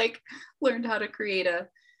 I learned how to create a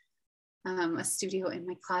studio in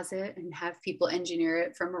my closet and have people engineer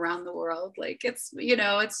it from around the world.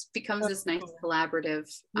 It's becomes this nice collaborative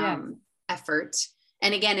effort.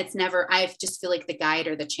 And again, it's never, I just feel like the guide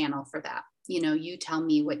or the channel for that. You tell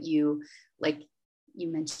me what you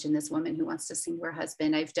you mentioned this woman who wants to sing to her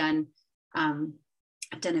husband. I've done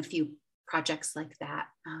a few projects like that.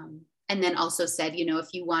 And then also said,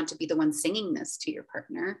 if you want to be the one singing this to your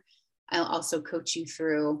partner, I'll also coach you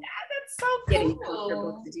through that's so getting cool.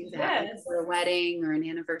 comfortable to do that, Yes. for a wedding or an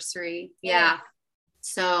anniversary. Yeah. Yeah.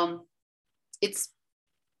 So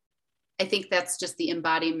I think that's just the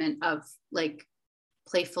embodiment of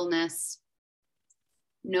playfulness.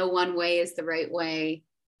 No one way is the right way.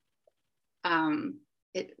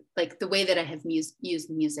 The way that I have used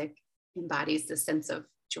music embodies the sense of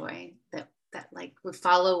joy that we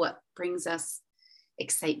follow what brings us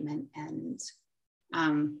excitement, and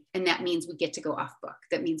that means we get to go off book.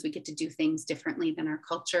 That means we get to do things differently than our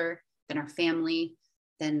culture, than our family,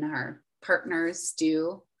 than our partners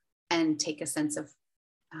do, and take a sense of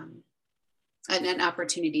an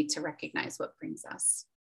opportunity to recognize what brings us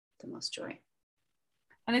the most joy.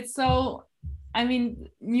 And it's so,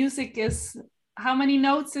 music is, how many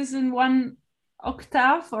notes is in one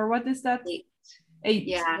octave, or what is that? 8.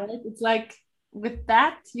 Yeah. Right? It's with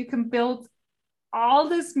that, you can build all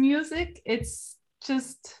this music. It's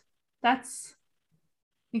just, that's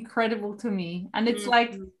incredible to me. And it's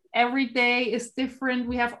every day is different.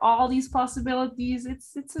 We have all these possibilities.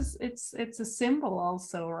 It's a symbol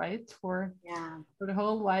also, right? For the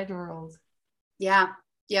whole wide world. Yeah.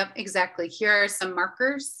 Yep, exactly. Here are some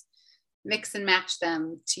markers. Mix and match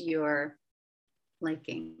them to your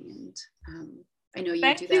liking. And I know you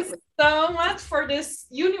Thank do you that. So much for this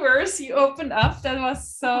universe you opened up. That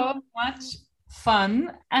was so much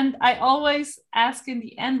fun. And I always ask in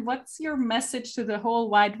the end, what's your message to the whole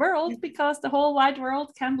wide world? Because the whole wide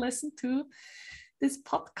world can listen to this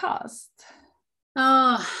podcast.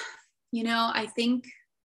 Oh,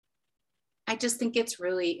 I just think it's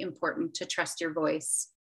really important to trust your voice.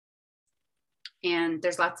 And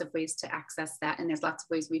there's lots of ways to access that. And there's lots of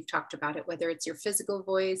ways we've talked about it, whether it's your physical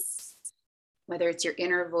voice, whether it's your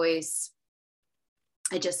inner voice.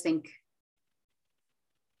 I just think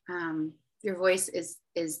your voice is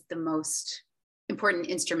the most important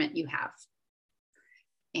instrument you have.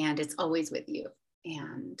 And it's always with you.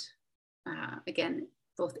 And again,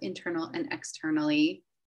 both internal and externally,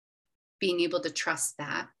 being able to trust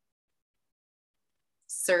that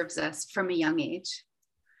serves us from a young age.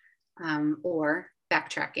 Or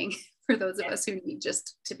backtracking for those of us who need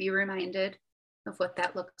just to be reminded of what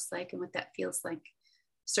that looks like and what that feels like,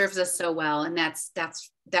 serves us so well. And that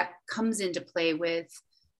comes into play with,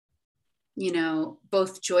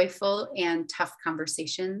 both joyful and tough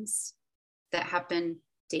conversations that happen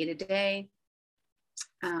day to day,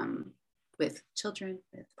 with children,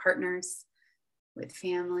 with partners, with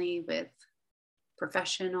family, with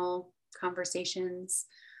professional conversations.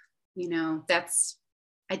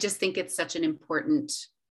 I just think it's such an important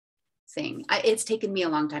thing. It's taken me a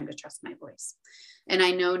long time to trust my voice. And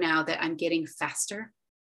I know now that I'm getting faster.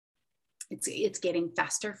 It's getting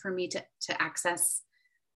faster for me to access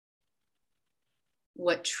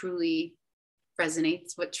what truly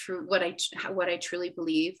resonates, what I truly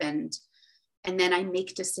believe. And then I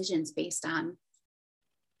make decisions based on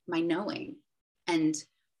my knowing. And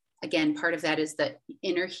again, part of that is the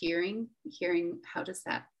inner hearing, how does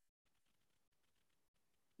that,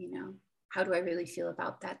 how do I really feel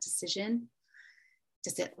about that decision?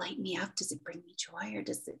 Does it light me up? Does it bring me joy, or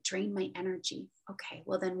does it drain my energy? Okay,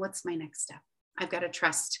 well then what's my next step? I've got to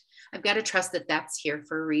trust that that's here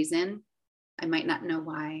for a reason. I might not know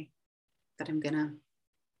why, but I'm going to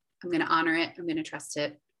honor it. I'm going to trust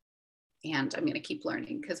it. And I'm going to keep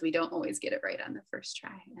learning, because we don't always get it right on the first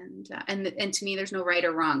try. And to me, there's no right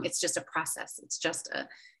or wrong. It's just a process. It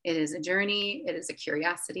is a journey. It is a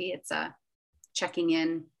curiosity. It's a checking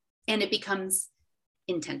in, and it becomes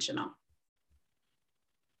intentional.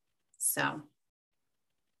 So,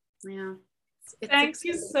 yeah. Thank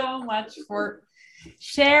you so much for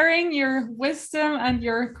sharing your wisdom and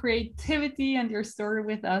your creativity and your story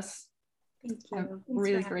with us. Thank you. I'm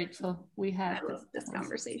really grateful we had this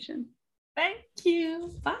conversation. Thank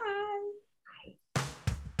you. Bye.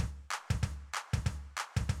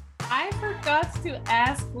 I forgot to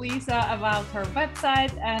ask Lisa about her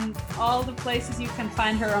website and all the places you can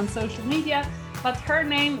find her on social media, but her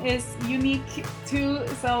name is unique too.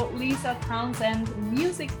 So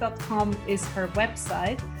lisatownsendmusic.com is her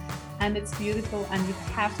website, and it's beautiful and you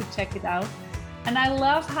have to check it out. And I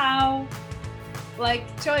love how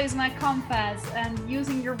joy is my compass, and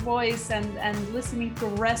using your voice and listening to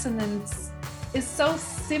resonance is so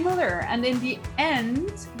similar. And in the end,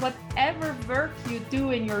 whatever work you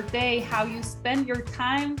do in your day, how you spend your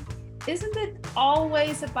time, isn't it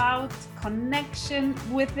always about connection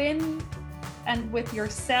within and with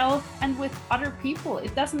yourself and with other people?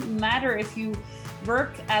 It doesn't matter if you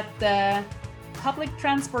work at the public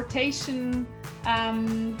transportation,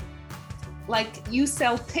 you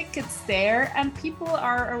sell tickets there and people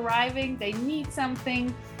are arriving, they need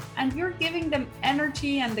something, and you're giving them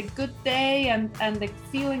energy and a good day and the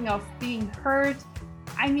feeling of being heard.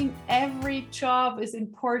 I mean, every job is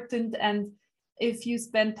important. And if you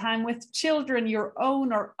spend time with children, your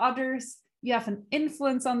own or others, you have an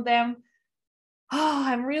influence on them. Oh,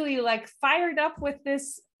 I'm really fired up with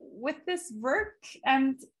this work,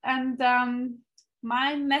 and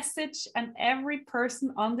my message, and every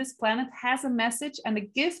person on this planet has a message and a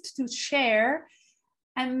gift to share.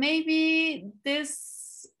 And maybe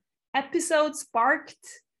this episode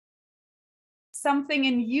sparked something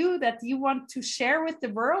in you that you want to share with the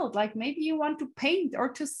world. Maybe you want to paint or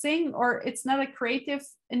to sing, or it's not a creative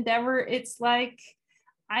endeavor. It's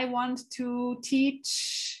I want to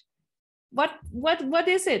teach. What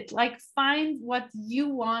is it? Find what you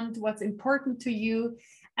want, what's important to you.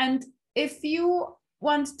 And if you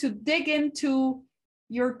want to dig into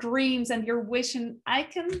your dreams and your vision, I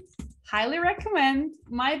can highly recommend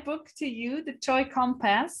my book to you, The Joy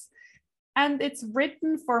Compass. And it's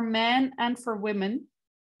written for men and for women.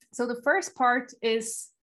 So the first part is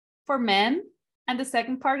for men and the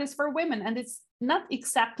second part is for women. And it's not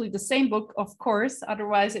exactly the same book, of course,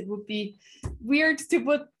 otherwise it would be weird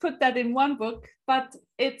to put that in one book, but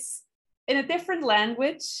it's in a different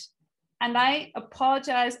language. And I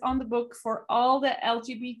apologize on the book for all the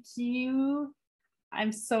LGBTQ.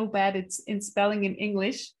 I'm so bad in spelling in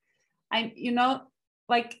English.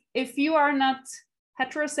 Like if you are not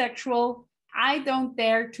heterosexual, I don't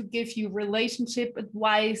dare to give you relationship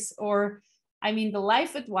advice, or the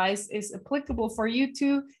life advice is applicable for you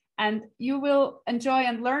too, and you will enjoy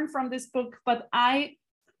and learn from this book. But I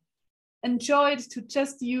enjoyed to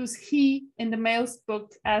just use he in the male's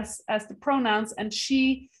book as the pronouns, and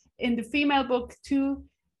she in the female book, to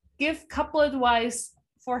give couple advice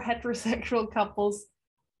for heterosexual couples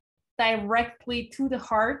directly to the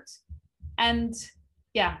heart. And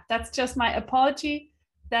yeah, that's just my apology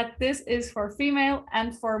that this is for female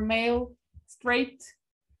and for male straight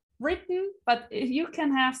written, but if you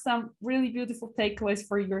can have some really beautiful takeaways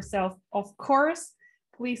for yourself, of course,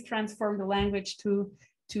 please transform the language to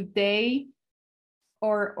they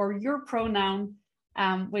or your pronoun,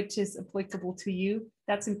 which is applicable to you.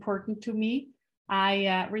 That's important to me.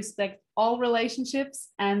 I respect all relationships,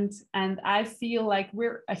 and I feel like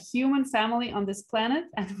we're a human family on this planet,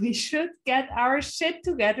 and we should get our shit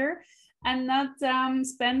together and not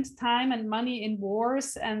spend time and money in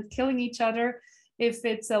wars and killing each other. If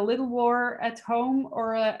it's a little war at home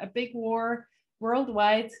or a big war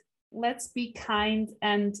worldwide, let's be kind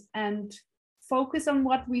and focus on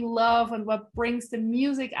what we love and what brings the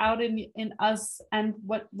music out in us and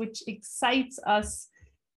which excites us.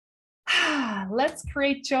 Let's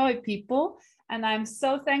create joy, people. And I'm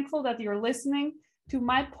so thankful that you're listening to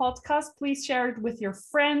my podcast. Please share it with your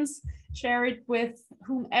friends, share it with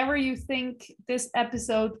whomever you think this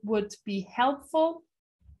episode would be helpful.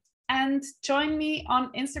 And join me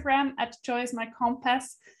on Instagram at Joy is my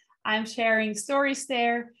compass. I'm sharing stories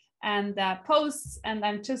there and posts, and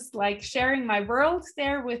I'm just like sharing my world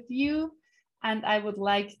there with you. And I would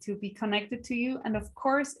like to be connected to you. And of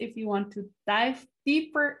course, if you want to dive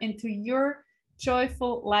deeper into your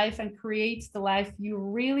joyful life and create the life you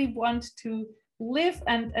really want to live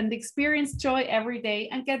and experience joy every day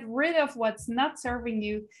and get rid of what's not serving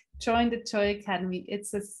you, join the Joy Academy.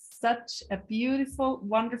 It's such a beautiful,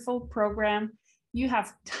 wonderful program. You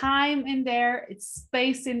have time in there, it's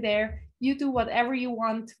space in there. You do whatever you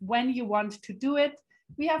want when you want to do it.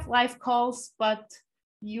 We have live calls, but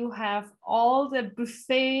you have all the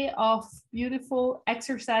buffet of beautiful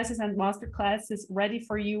exercises and masterclasses ready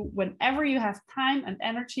for you whenever you have time and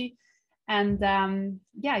energy. And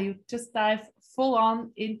you just dive full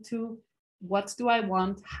on into what do I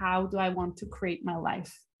want? How do I want to create my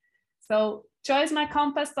life? So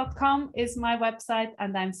joyismycompass.com is my website,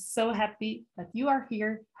 and I'm so happy that you are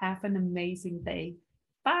here. Have an amazing day.